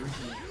is the original?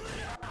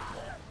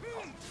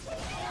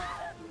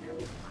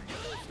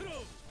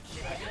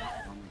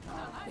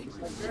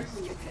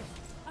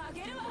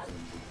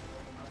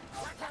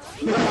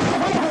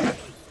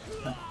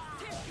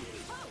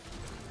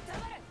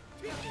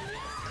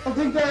 I'll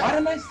take that. Why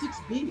didn't I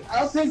 6B?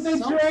 I'll take the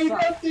trade.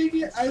 I'll take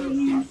it. I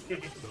release.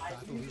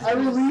 I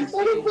release. I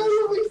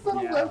release on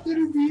the left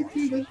inner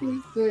BC. That's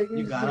really sick.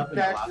 You got up and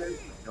back blocked this. it.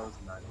 That was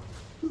nuts.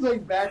 It's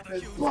like back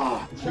this.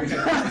 Blah.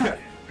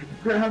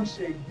 Ground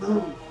shake.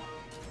 Boom.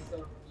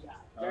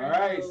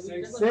 Alright,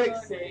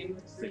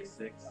 6-6.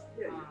 6-6.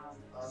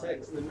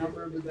 6, the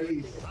number of the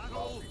beast.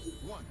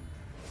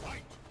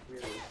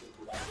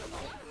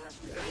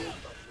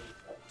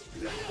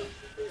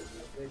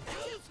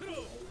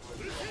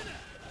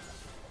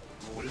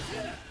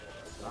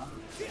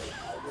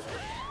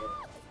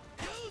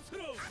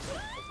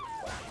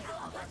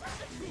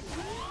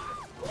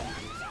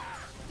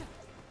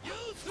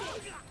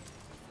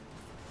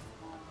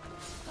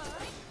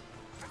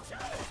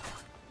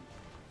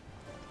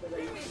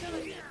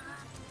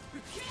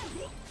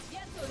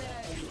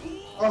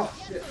 Oh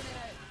shit.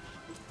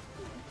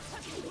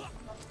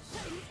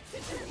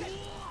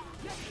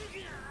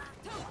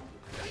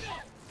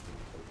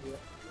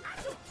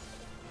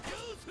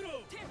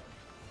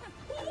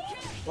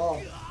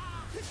 Oh.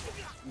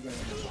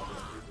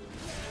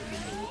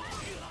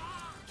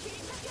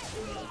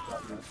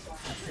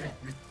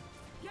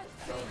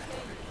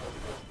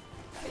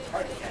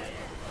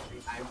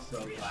 I'm so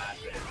glad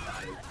that it's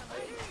not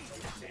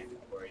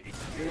mandatory.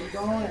 Where are you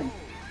going?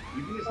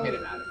 You can just hit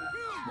him out of that.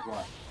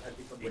 What?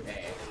 With A.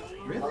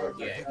 Really?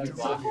 Yeah, if you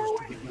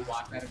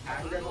block that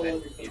attack that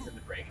is in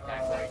the break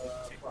attack, right?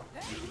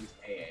 You can use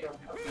AA and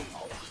it'll be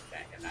all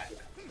back in that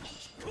attack.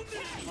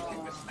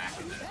 can just smack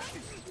it.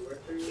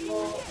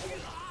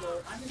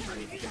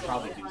 You can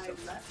probably do something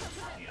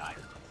with the eye.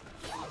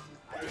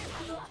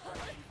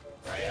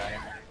 Right,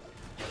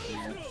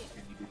 can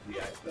you do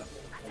GI stuff?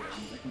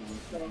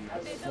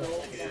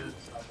 Yeah.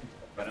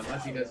 But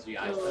unless he does GI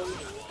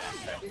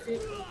stuff,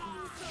 it's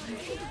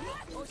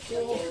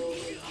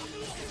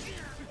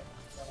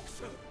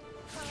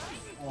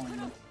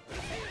not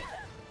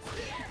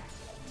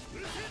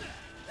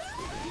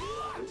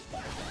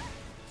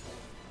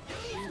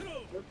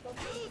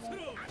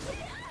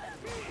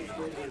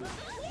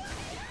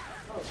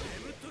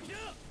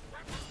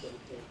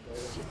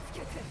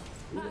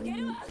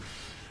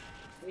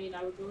I mean,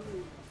 I would go to...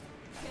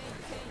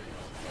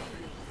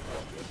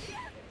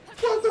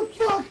 What the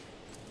fuck?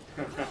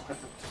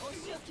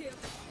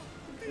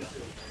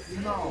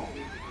 No.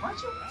 Why'd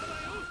you?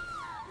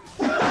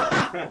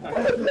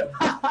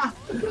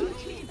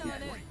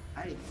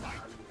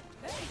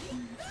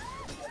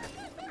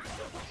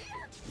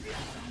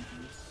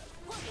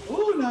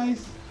 Ooh,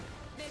 nice.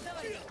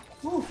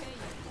 Ooh.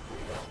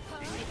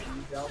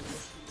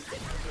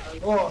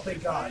 Oh,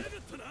 thank God.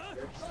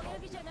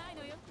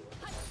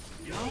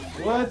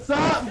 What's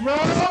up, bro?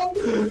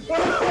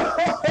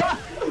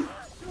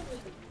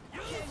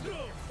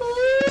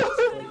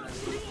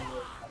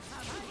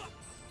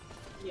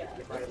 Yeah.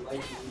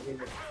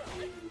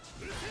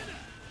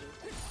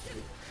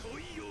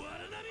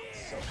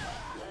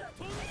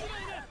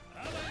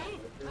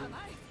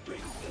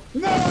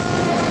 No!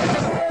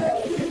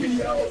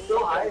 Yo,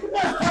 so high.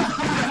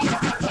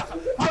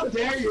 How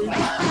dare you?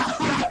 I'm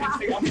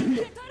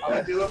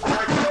gonna do it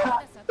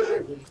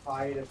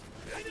for you.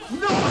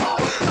 No!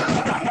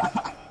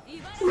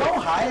 So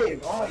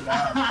hype! Oh my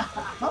god.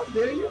 How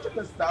dare you took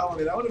a style on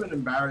me? That would have been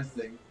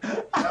embarrassing.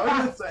 That would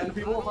have been so, and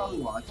people were probably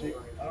watching.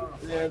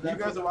 Yeah, You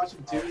guys are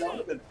watching too? That would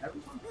have been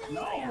everyone.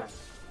 No.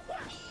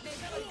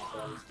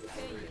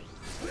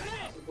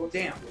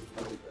 damn.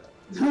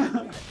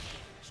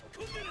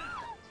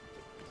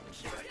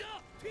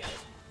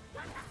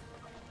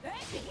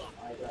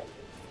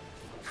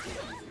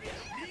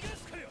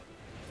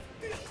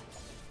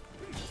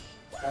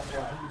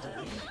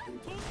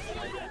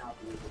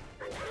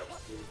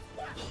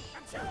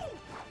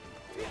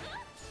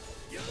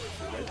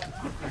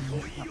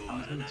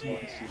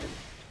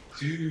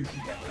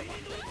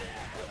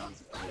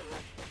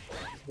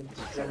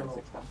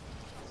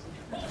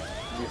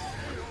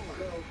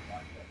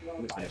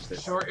 Let me finish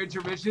this. Short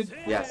intermission.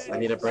 Yes, I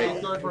need a break.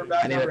 Sane's going for a I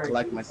bathroom need to break.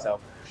 collect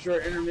myself.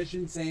 Short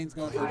intermission. Sane's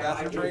going for a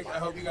bathroom break. I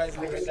hope you guys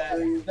enjoyed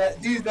that.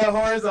 That dude, that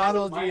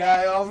horizontal GI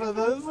off of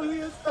those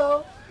videos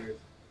though.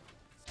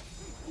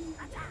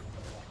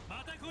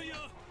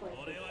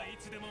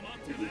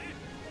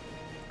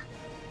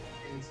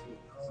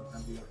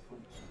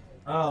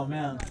 Oh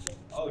man.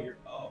 Oh, you're.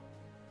 Oh.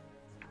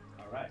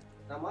 Alright.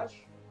 Not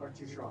much or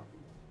too strong?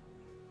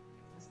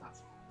 That's not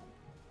so.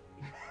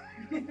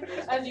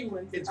 As you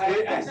win. It's as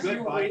good, it's you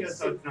good vodka, win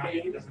so it's not,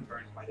 six it doesn't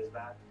burn quite as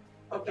bad.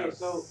 Okay, But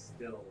so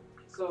still.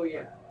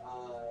 yeah.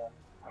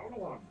 I don't know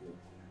what I'm doing.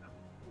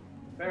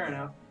 Fair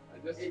enough.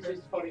 It's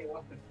just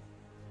 21.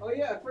 Oh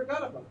yeah, I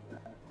forgot about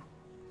that.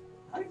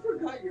 I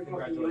forgot your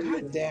fucking.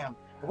 God damn.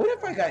 What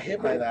if I got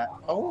hit by that?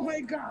 Oh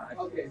my god.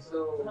 Okay,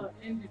 so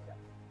in your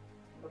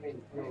I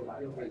mean,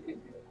 you'll wait.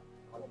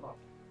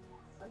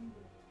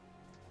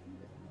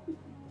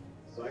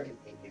 So I can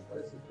take it.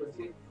 This is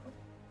pussy.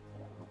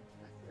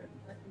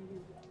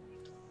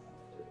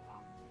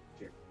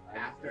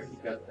 After he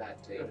does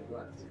that thing,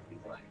 he's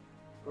like,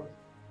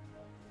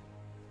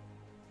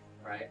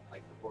 right?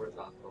 Like the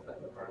horizontal that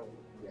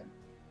Yeah.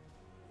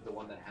 the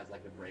one that has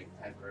like a break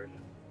attack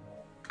version.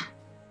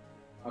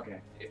 Okay.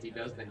 If he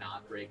does the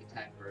not break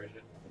attack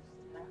version,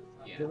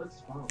 yeah. Okay,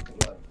 let's follow.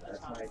 That's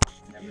why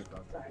I never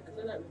thought that.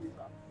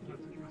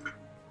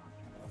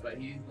 But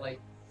he's like,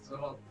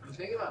 so the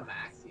thing about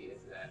Maxi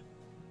is that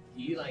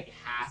he like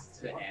has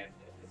to end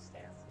in his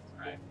stances,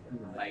 right?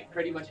 Like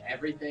pretty much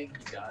everything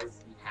he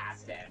does, he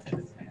has to end in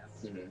his stance.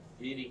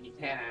 Meaning he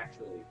can't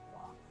actually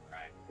block,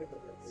 right?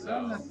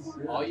 So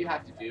all you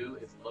have to do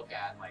is look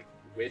at like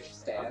which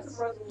stance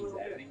he's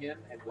ending in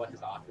and what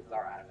his options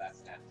are out of that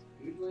stance.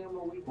 Usually I'm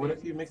a weak. What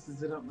if he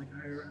mixes it up like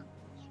IRM?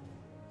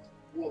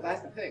 Well,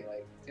 that's the thing.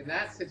 Like in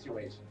that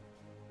situation,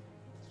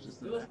 It's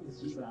just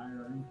an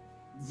IRM.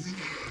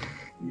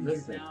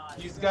 Listen.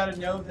 You just gotta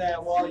know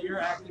that while you're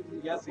actively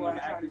guessing, I'm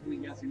actively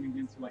guessing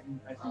against what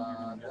I think you're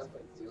gonna guess.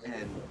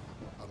 And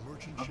A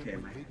merchant Okay, ship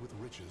man. replete with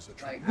riches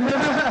like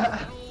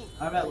attract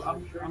I'm at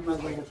level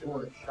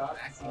 4.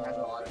 Maxi has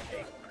a lot of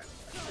take.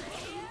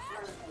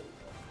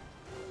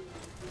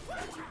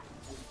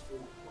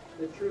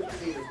 the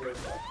truth is either good.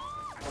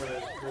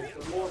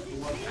 The more you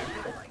want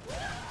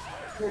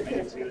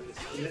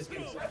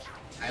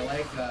I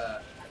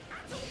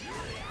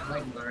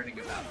like learning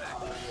about that.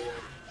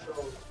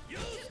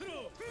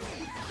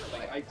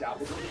 Like I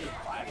dabbled in it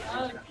 5 years.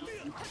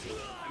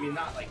 I mean,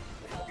 not like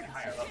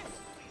higher level.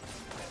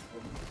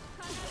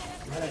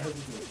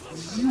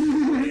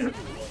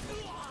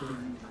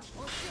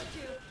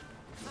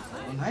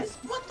 Nice.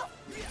 What the?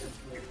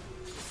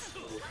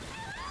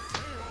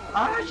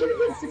 I should have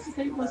been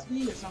 60 plus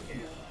B or something.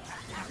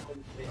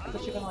 I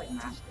thought you were gonna like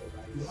master it.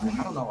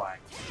 I don't know why.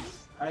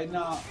 I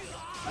know.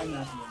 I'm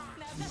not.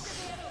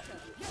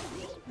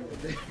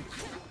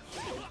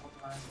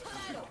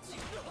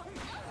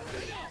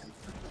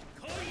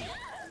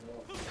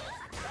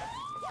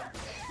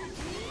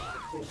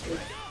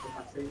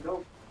 I say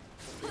no.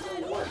 It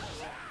don't work.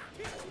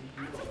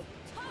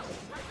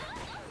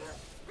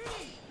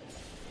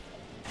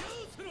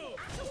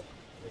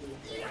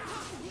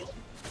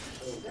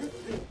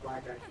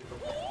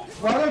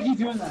 Why do I keep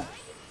doing that?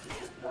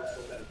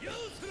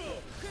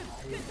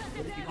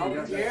 How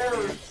dare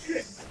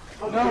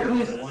No,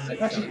 please.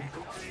 Actually,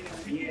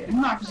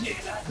 knock shit.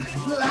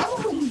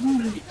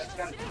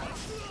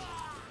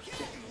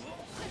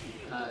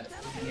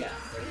 Yeah.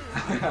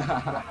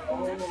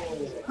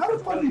 How the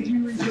fuck did you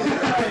reach it?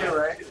 Yeah,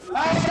 right. I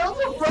don't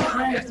know fuck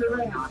right after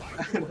right.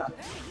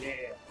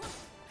 Yeah.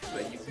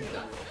 But you can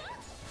done.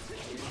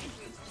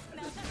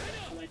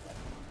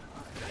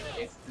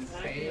 It's the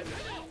same.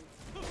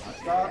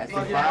 Stop That's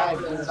fucking a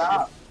vibe. out.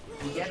 Stop.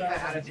 You get that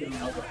attitude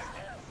elbow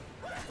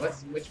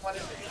stance. Which one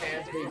is the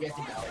stance where you get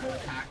the elbow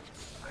attack?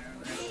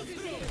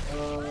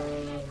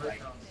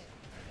 Like,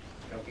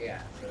 okay,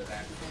 yeah, so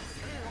that.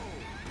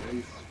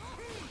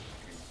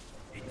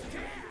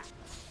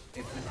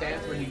 It's the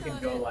stance where you can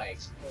go like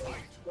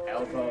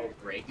elbow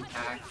break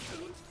attack,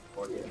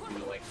 or you can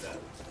do like the.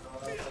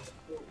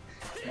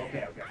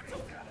 Okay, got it.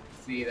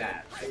 See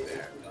that right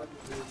there?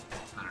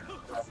 I don't know.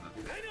 That's not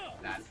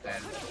that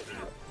stance.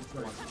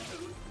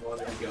 One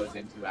that goes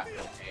into after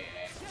AA,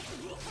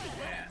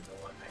 and the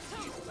one that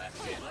he's left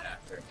in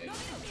after his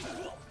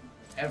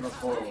ever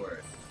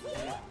forward.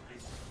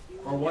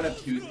 Or one of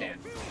two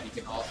stances. You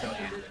can also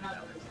end in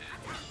another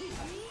stance.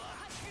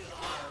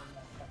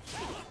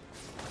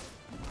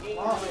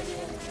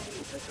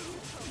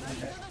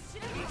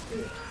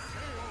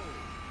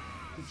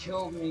 He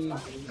killed me.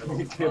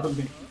 He killed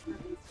me.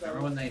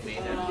 Remember when they made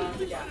it?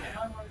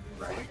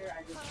 Right.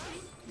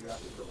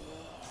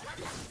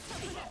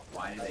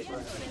 Why did they do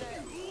that?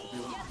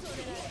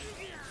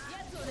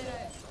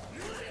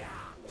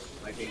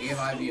 Like, they gave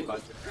Ivy a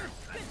bunch of turns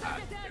and I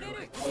they were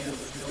like,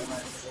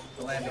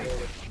 oh, land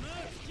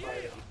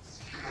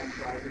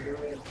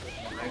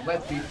like,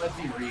 let's be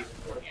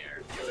reasonable here.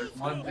 There's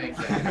one thing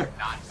that you're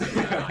not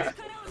doing on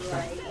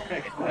Ivy.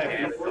 It's the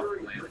dance of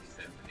Calamity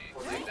Symphony.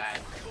 Like that,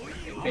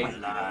 it's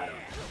basically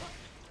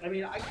I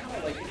mean, I kind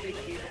of like if they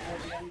gave it more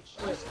damage,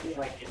 just feel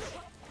like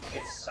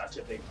it's such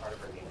a big part of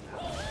her game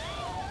now.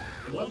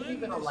 it wasn't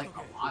even a lot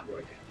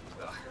more damage,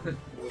 though.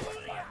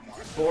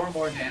 4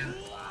 more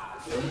damage.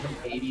 It was from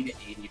 80 to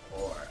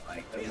 84.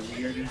 Like, the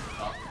weirdest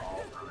stuff of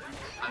all time.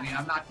 I mean,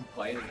 I'm not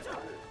complaining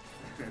about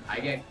it. I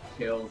get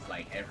kills,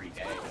 like, every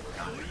day. It's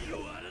not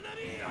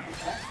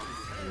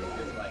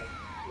just like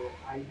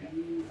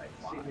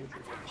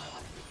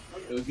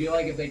it would be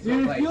like if they took,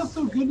 Dude, it like... feels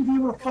so good to be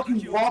able to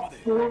fucking walk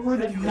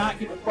forward and not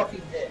get a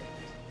fucking hit.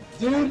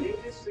 Dude,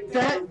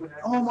 that,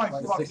 oh my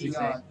fucking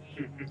god.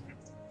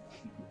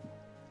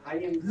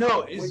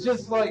 No, it's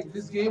just like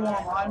this game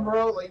online,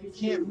 bro, like you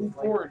can't move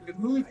forward. Because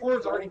moving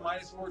forward is already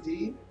minus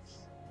 14.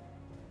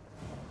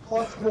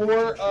 Plus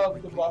 4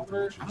 of the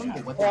buffer,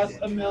 plus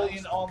a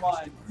million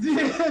online.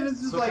 It's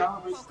just like...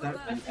 SOULCALIBURVI's step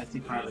and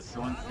SD5 is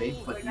so unsafe,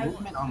 but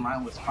movement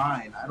online was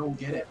fine. I don't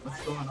get it.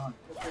 What's going on?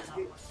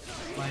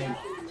 Like...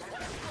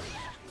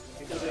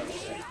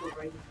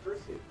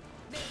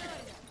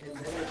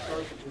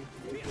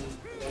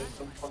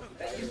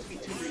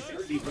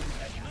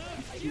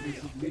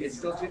 It's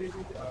still 2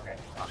 Okay.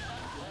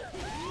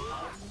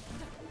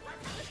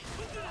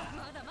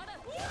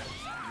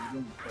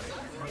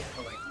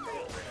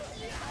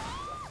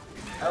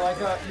 I like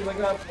how you like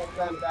how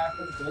that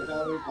backwards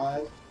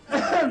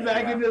SOULCALIBURVI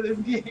back into this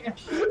game.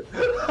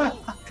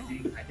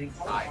 I think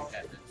size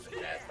is the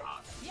best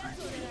option.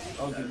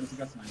 Okay, let's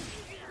go sign.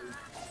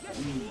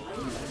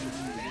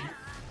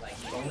 Like,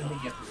 the only thing you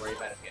have to worry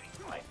about is getting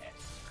quite hit,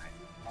 right?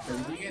 Because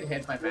if you get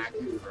hit by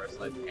Max's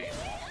reversal and Payne,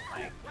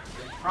 like,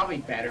 probably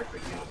better for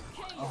you.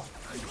 Oh,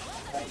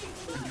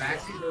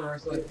 Max's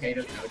reversal and Payne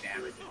does no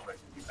damage and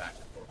pushes you back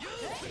and forth.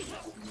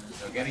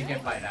 So getting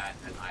hit by that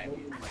and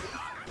Ivy is like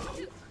not.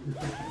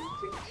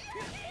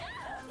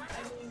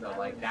 So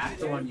like that's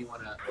the one you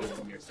want to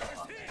open yourself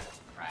up to,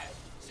 right?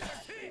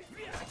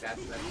 Like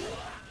that's the thing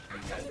you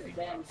gotta think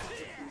about.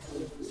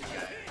 You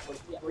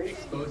gotta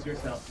expose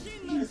yourself to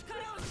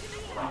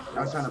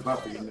I was trying to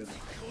buffer you.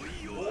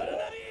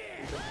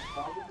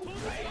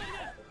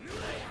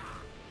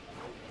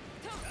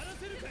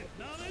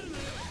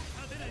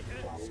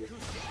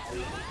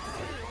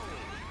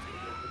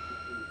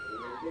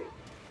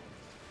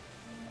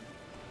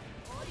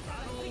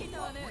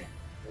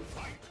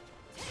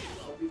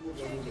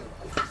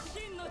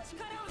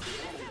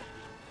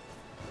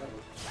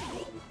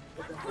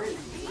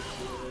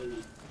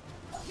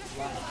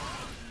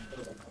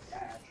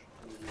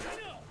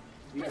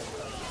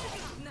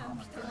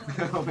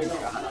 Oh my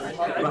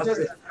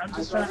god. I'm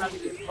just trying not to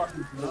get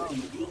fucking thrown.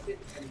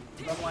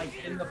 I'm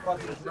like in the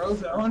fucking throw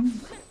zone.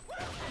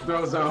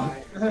 Throw zone.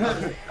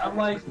 I'm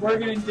like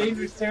working in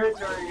dangerous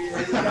territory here.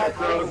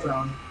 Throw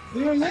zone.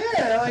 Dude,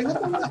 yeah, like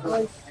what the fuck?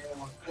 Like,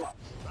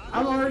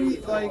 I'm already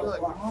like, look,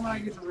 the moment I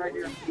get to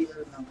regular third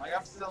zone, like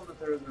I'm still in the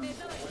third zone.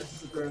 This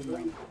is the third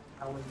zone.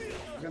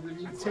 Because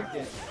if you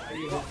ticket, I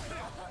get it.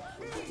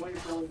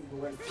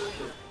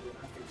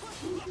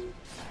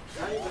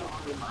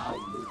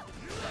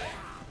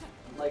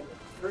 Like,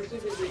 first thing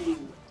that they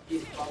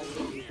is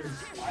probably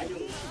because I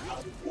don't have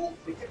a full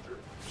ticket because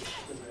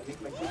I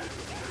think my ticket is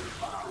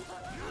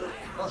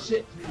Oh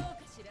shit.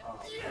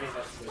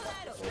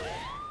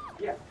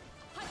 yeah.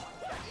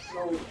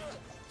 So,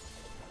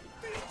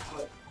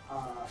 but I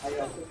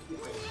got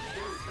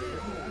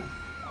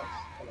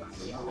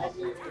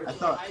I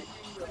thought it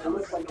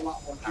looks like a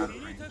lot more out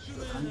of range.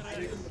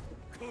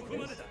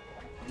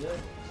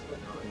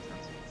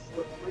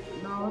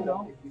 No,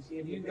 don't.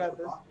 You got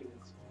this.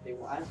 They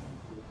will ask you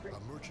for the A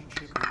merchant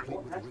ship complete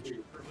with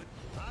riches.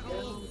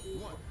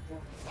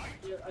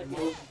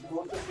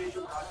 most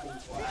official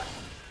documents will ask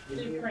if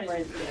you have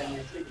friends that have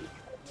your ticket.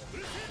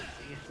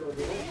 So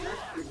they don't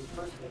ask you the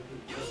first one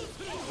because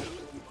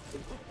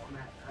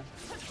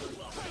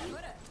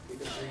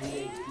they're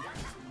in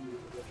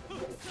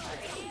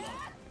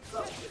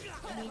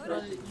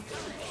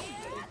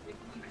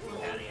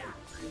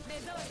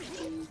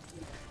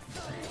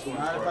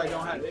Not if I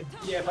don't have it.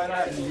 Yeah, if I don't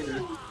have it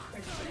either.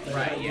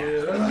 Right,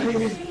 yeah.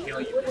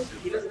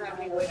 He doesn't have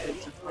any way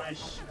to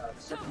punish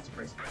certain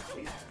spray.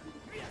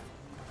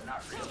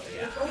 Not really,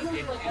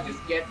 yeah. It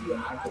just gets you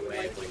out of the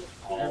way of like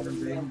all the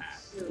things.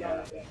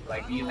 Yeah.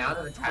 Like the amount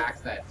of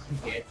attacks that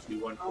hit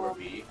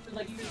 214B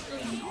Like you can still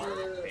are use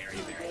the very,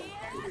 very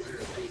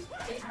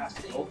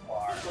so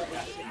far.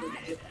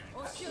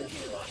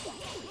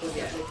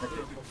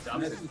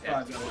 Dumps his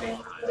death to the same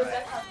time.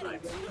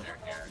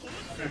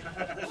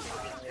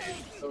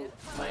 So,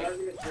 like,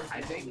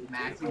 I think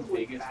Maxi's biggest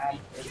weakness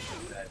is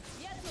that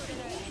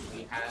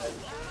he has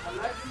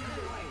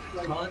a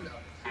ton of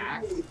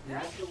attacks,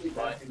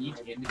 but each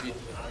individual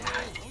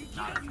attack is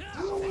not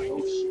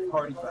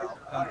Party foul.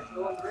 Hold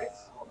on.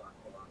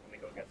 Let me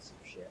go get some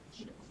shit.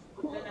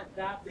 then at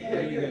that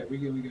Yeah, we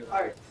good.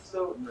 Alright,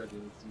 so I'm ready.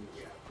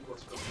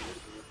 Let's do it.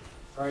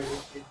 sorry,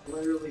 it's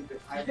literally the,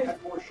 I've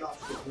had more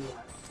shots than you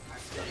have.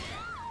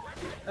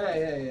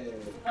 Hey.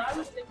 I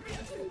was thinking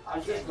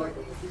I'm just like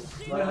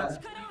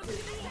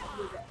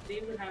they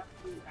would have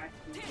to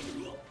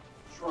actually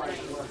try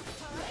and learn.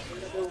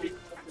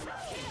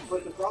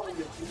 But the problem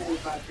is people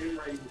with bad frame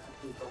rate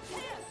actually don't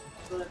want it.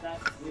 so that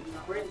that's With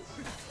Prince,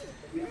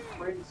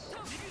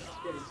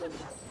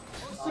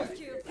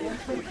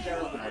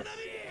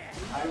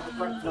 I have a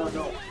friend.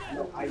 No.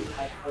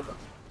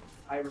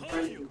 I have a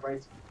friend who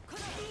writes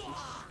exclusively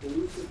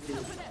and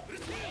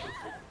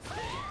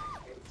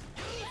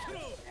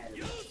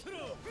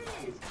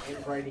his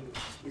handwriting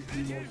is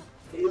the most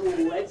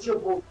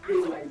illegible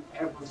thing I've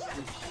ever seen.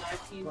 and I've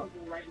seen people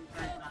writing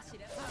friends not to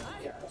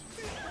Yeah.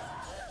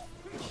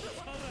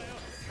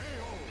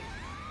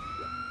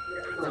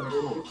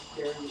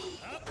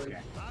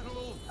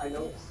 I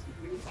know.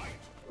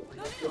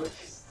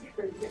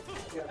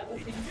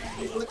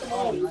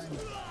 Oh, nice.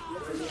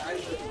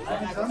 I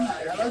haven't done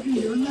that. Have I been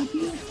doing that to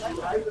you?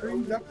 Are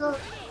you ducked up?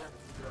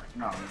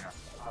 No, yeah.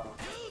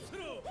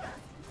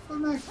 What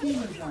Max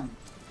Stevens one?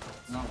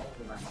 No,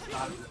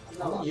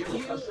 No, You.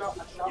 I shot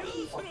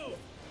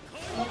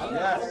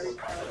Yes.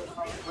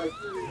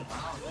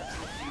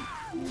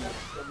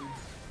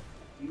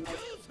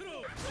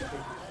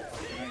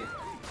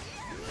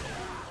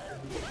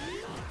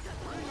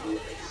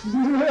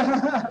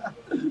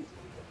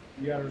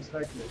 You gotta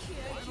respect it.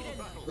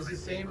 It's the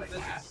same. It's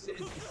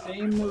the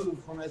same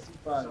move from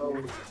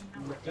SC5,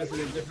 just at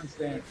a different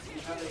stance.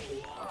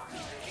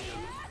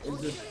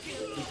 It's the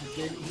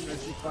same move from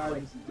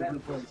SC5. It's a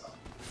different place.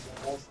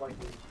 most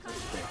likely. I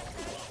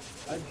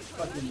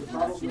fucking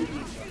Probably.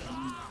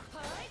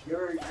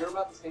 You're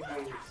about the same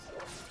age.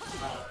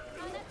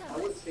 I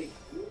would say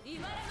you.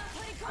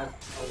 I've a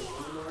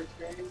little more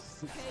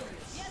experience.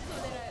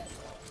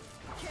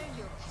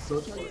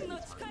 Social? Probably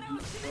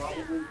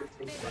would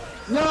take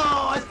that.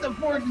 No, it's the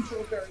board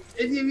control card.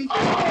 It's even.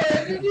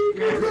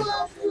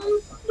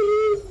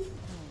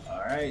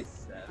 Alright,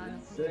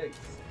 7-6.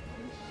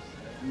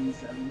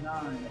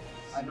 7-9.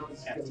 I know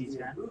it's gonna be a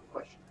good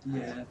question.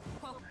 Yeah.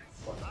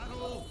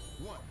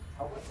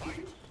 How much do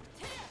you?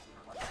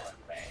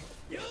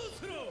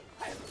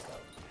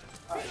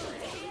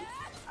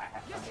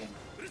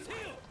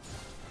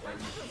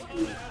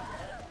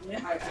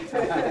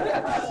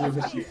 See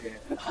what you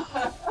get.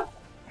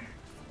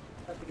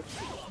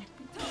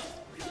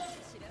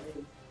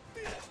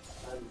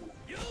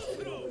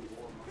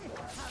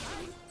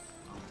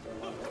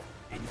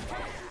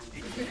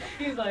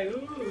 He's like,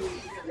 ooh.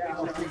 Yeah,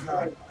 Oh my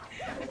god.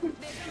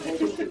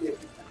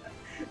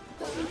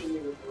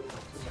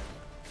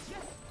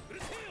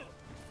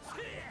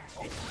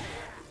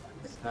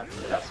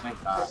 That's my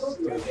class.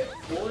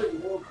 More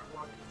and more,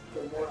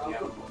 the more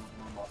alcohol.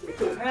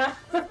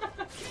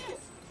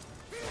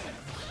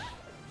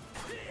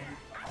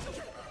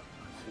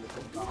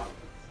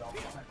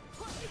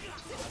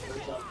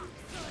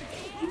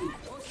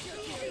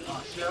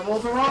 I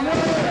rolled the wrong way!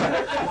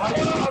 I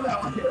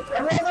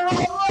rolled the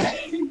wrong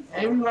way!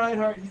 Amy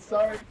Reinhardt, he's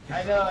sorry.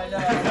 I know.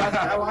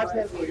 I watched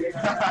that video.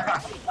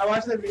 I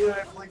watched that video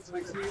at Netflix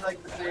Wixie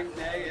like the same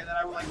day, and then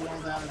I would like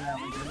roll down and that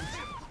one.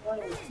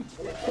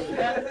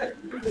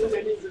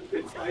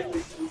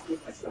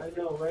 I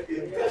know, right?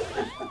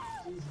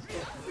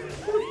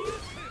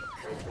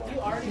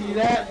 See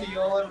that?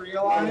 Viola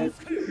realized?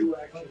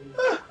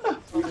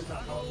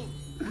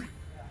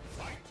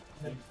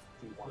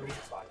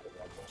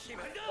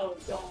 Oh,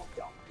 don't.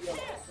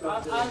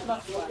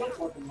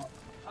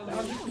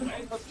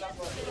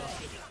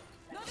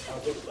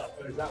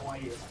 Is that why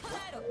you?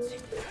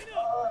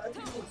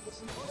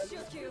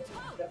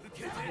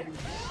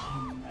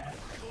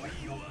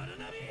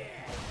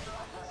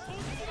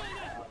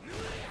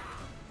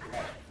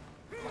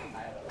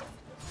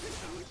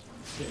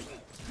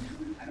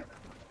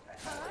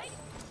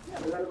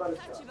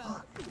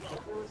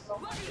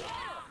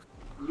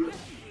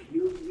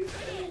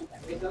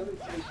 It doesn't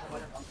change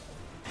what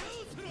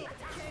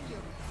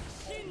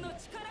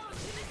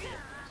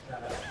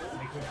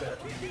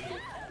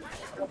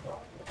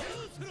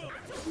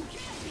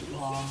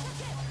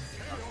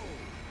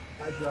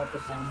I dropped the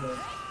combo.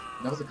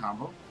 That was a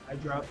combo? I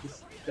dropped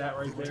that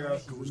right there,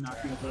 else it would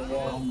not be over the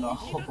wall. Oh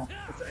no.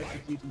 It's an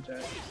execution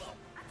check.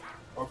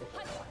 Okay.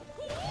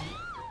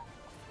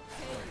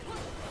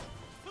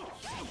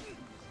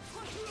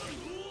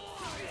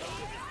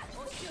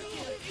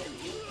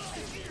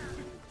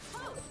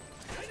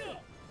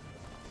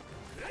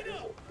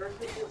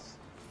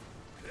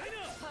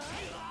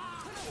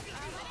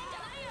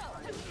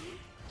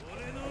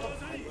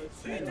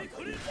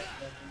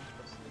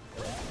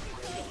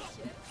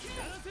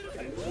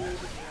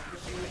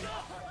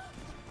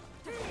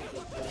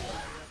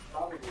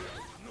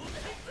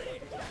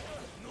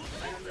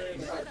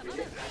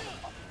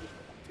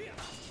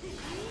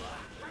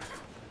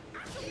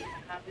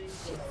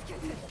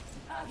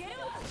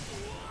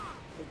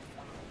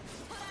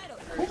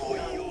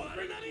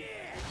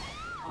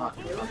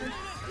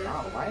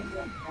 Why?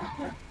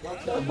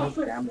 What's the most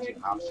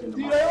damaging option?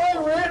 Dude,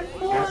 I ran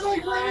more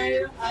like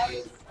you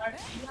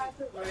have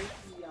to write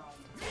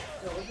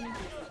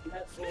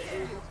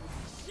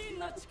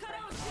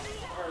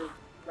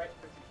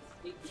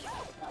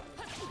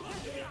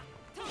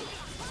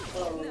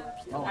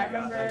I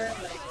remember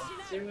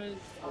like there was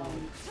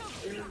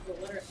the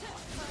letter.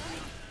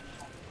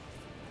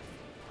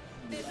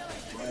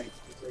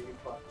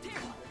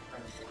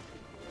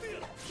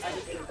 I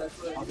just think that's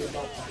what I'm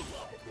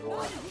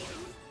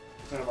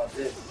about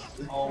this.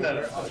 Oh,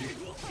 No.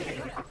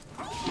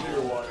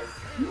 Water.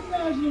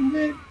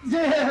 Measurement,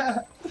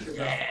 yeah.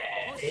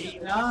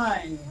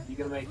 8-9. You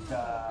can make.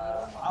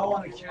 I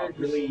want to carry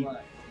really.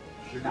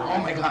 Oh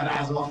my god,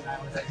 asshole.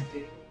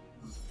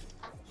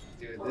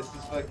 Dude, this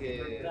is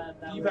fucking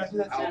Can you pass me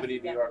that Albany,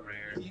 New York right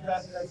Can here. you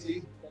pass me that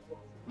tea?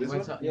 You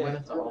went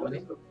to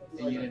Albany?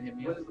 And you didn't hit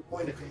me What up? is the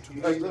point of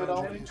Oh, you live in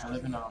Albany? I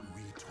live in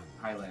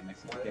Highland,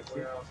 Mexico.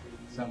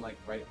 So I'm like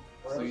right.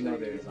 So you know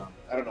there's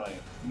I don't know.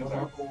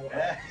 no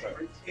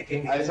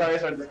I'm sorry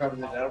for the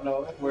conversation. I don't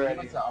know where I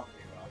went need to Albany,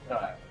 bro.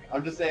 No,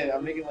 I'm just saying,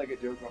 I'm making like a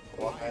joke off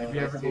the walk. If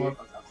you ever go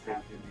up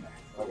upstairs, give me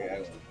Okay, I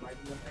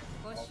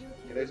will.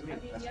 Yeah, there's me.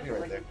 That's me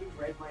right there.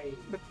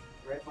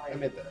 I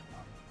made that.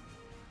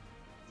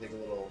 Take a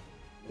little.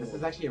 This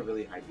is actually a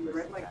really high You read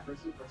person. like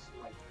cursive versus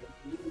like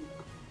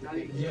I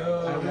don't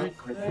Yo, know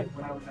cursive.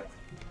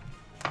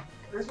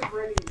 cursive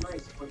writing is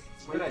nice, but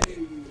Good when idea.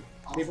 you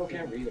People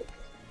can't read it.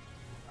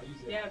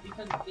 Yeah,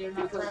 because they're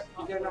because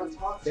not they're not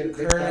taught to.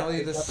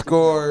 Currently the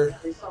score.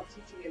 They stopped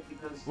teaching it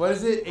because. What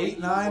is it?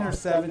 8-9 or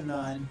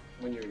 7-9?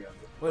 When you're young.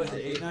 What is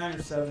it? 8-9 or I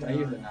use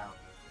 7-9? it now.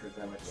 Because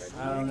I went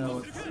right. I don't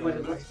know. But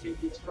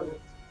it's for the,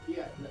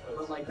 yeah,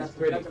 but like that's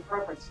pretty. a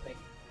preference thing.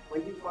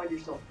 When you find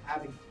yourself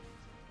having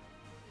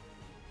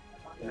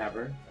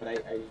Never. But I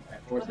But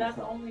forced that's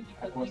myself. only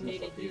because we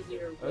made it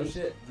easier. Oh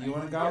shit. Do you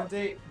want to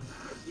commentate?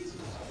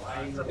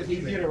 It's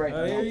easier to write.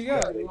 Oh, here you go.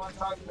 You want to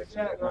talk to the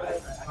chat? Go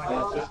ahead.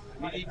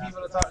 We need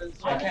people to talk to the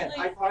I chat. can't.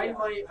 I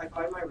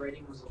find my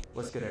writing was.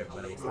 What's good,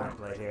 everybody? It's Night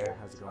Blade here.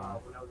 How's it going?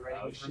 When I was writing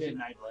Oh shit, I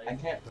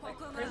Nightlight. can't. Because like,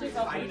 for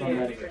example,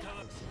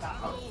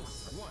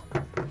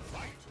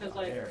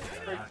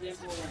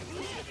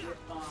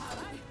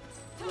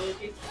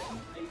 lowercase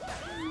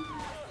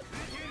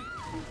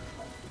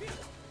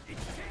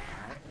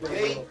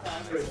Hey.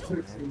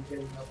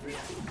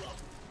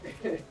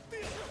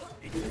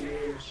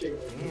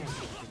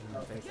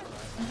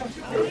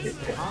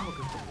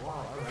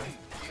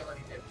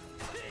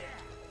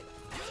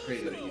 It's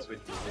crazy that you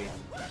switched between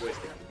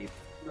joystick and keyboard.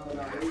 No,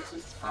 it's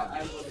just I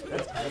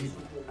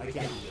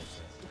can't do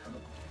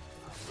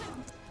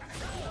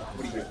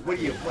What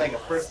are you playing? A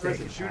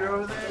first-person shooter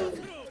over there?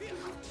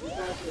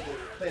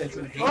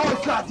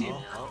 Oh god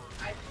damn.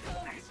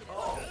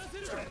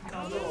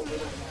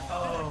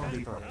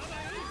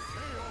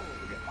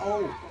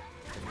 Oh,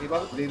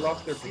 they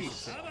lost their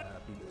piece.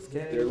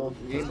 Their little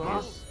game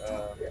piece.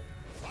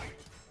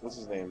 What's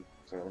his name?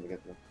 Sorry, let me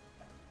get them.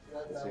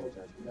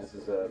 This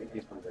is a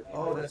piece from their game.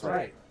 Oh, that's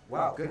right.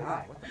 Wow, good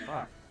high. What the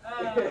fuck?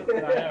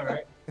 know,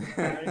 right?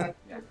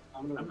 Yeah.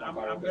 I'm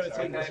gonna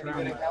take this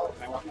round.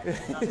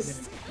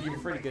 You're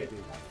pretty good,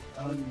 dude.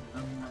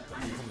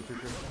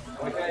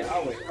 Okay,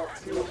 I'll wait.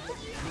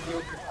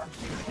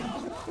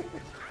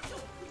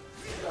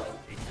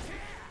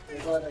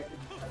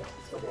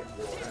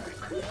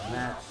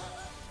 Match.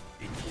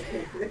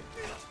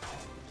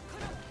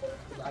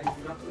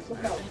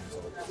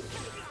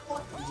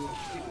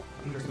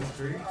 Christmas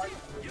tree.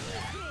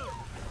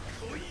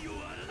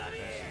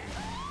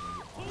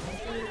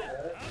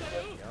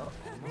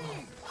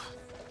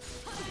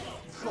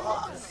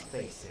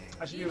 Spacing.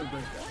 I should give it a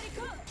break. I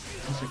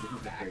should give it a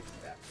break for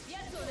that.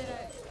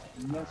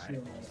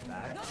 Alright,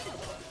 back.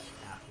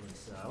 Halfway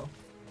so.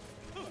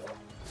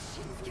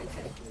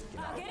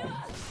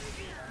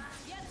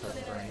 Tough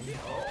brain.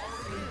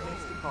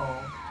 Takes the call.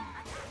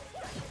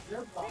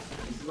 This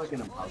is like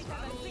an impossible.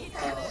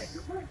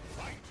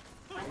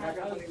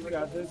 We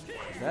got this.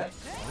 That?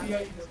 Yeah,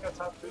 you just got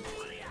top 2.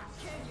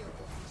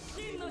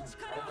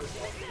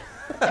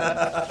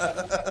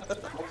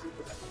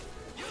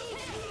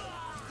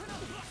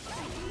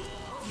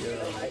 Yeah,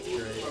 that's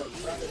great.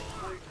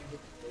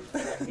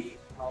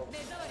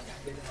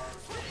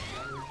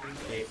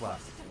 A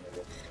plus.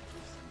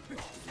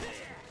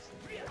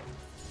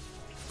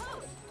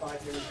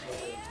 5 minutes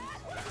later.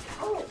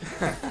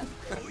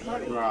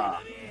 Bruh.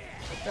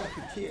 That's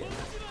the kid.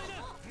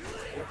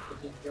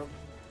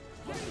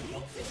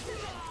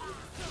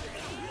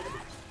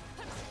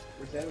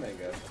 Where's anime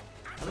go?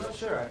 I'm not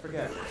sure, I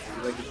forget.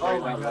 You like Oh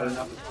my not God.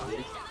 enough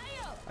responses?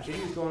 I think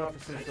he was going up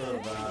for some sort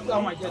of.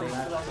 Oh my goodness.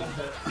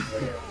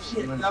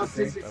 Shit, that was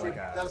 666. Like a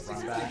That was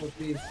 666 with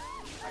these.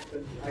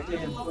 I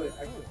can't put it.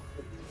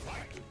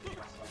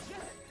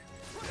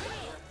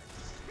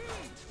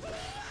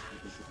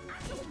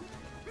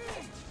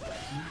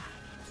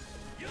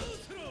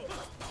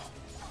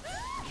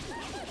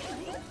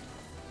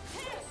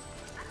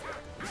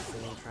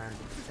 Still trying to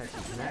protect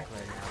his neck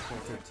right now.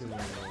 Can't take too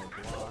many more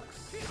blocks.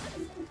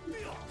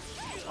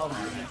 Oh my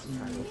goodness, I'm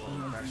trying to apply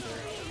pressure.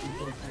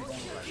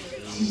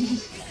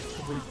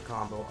 Complete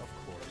combo, of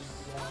course.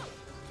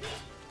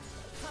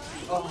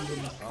 Oh my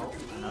goodness. Oh,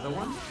 another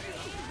one?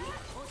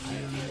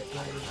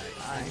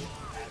 Aye.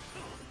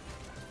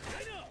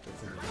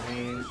 Gets in the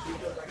range.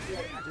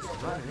 Just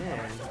running in.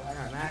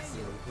 IRMaxi,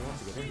 he wants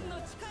to get in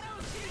there.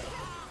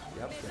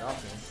 Yep, get off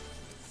me.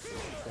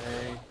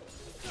 Stay.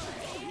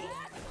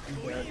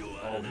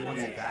 Oh, he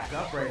wants to back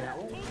up right now.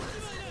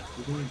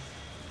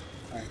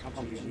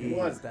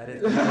 Jeez, that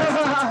is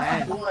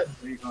 10.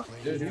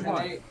 Dude, who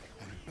won?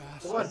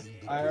 What?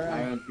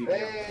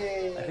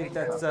 Hey! I think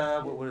that's,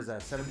 what is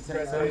that,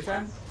 7-10?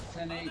 7-10?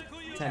 10-8.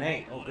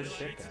 10-8. Oh, good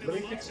shit, guys. Let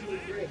me fix you a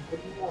drink. What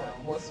do you want?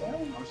 What's that?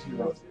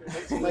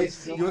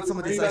 You want some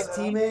of this iced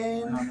tea,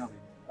 man? No, no.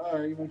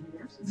 Alright, you want to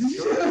do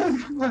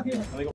yours?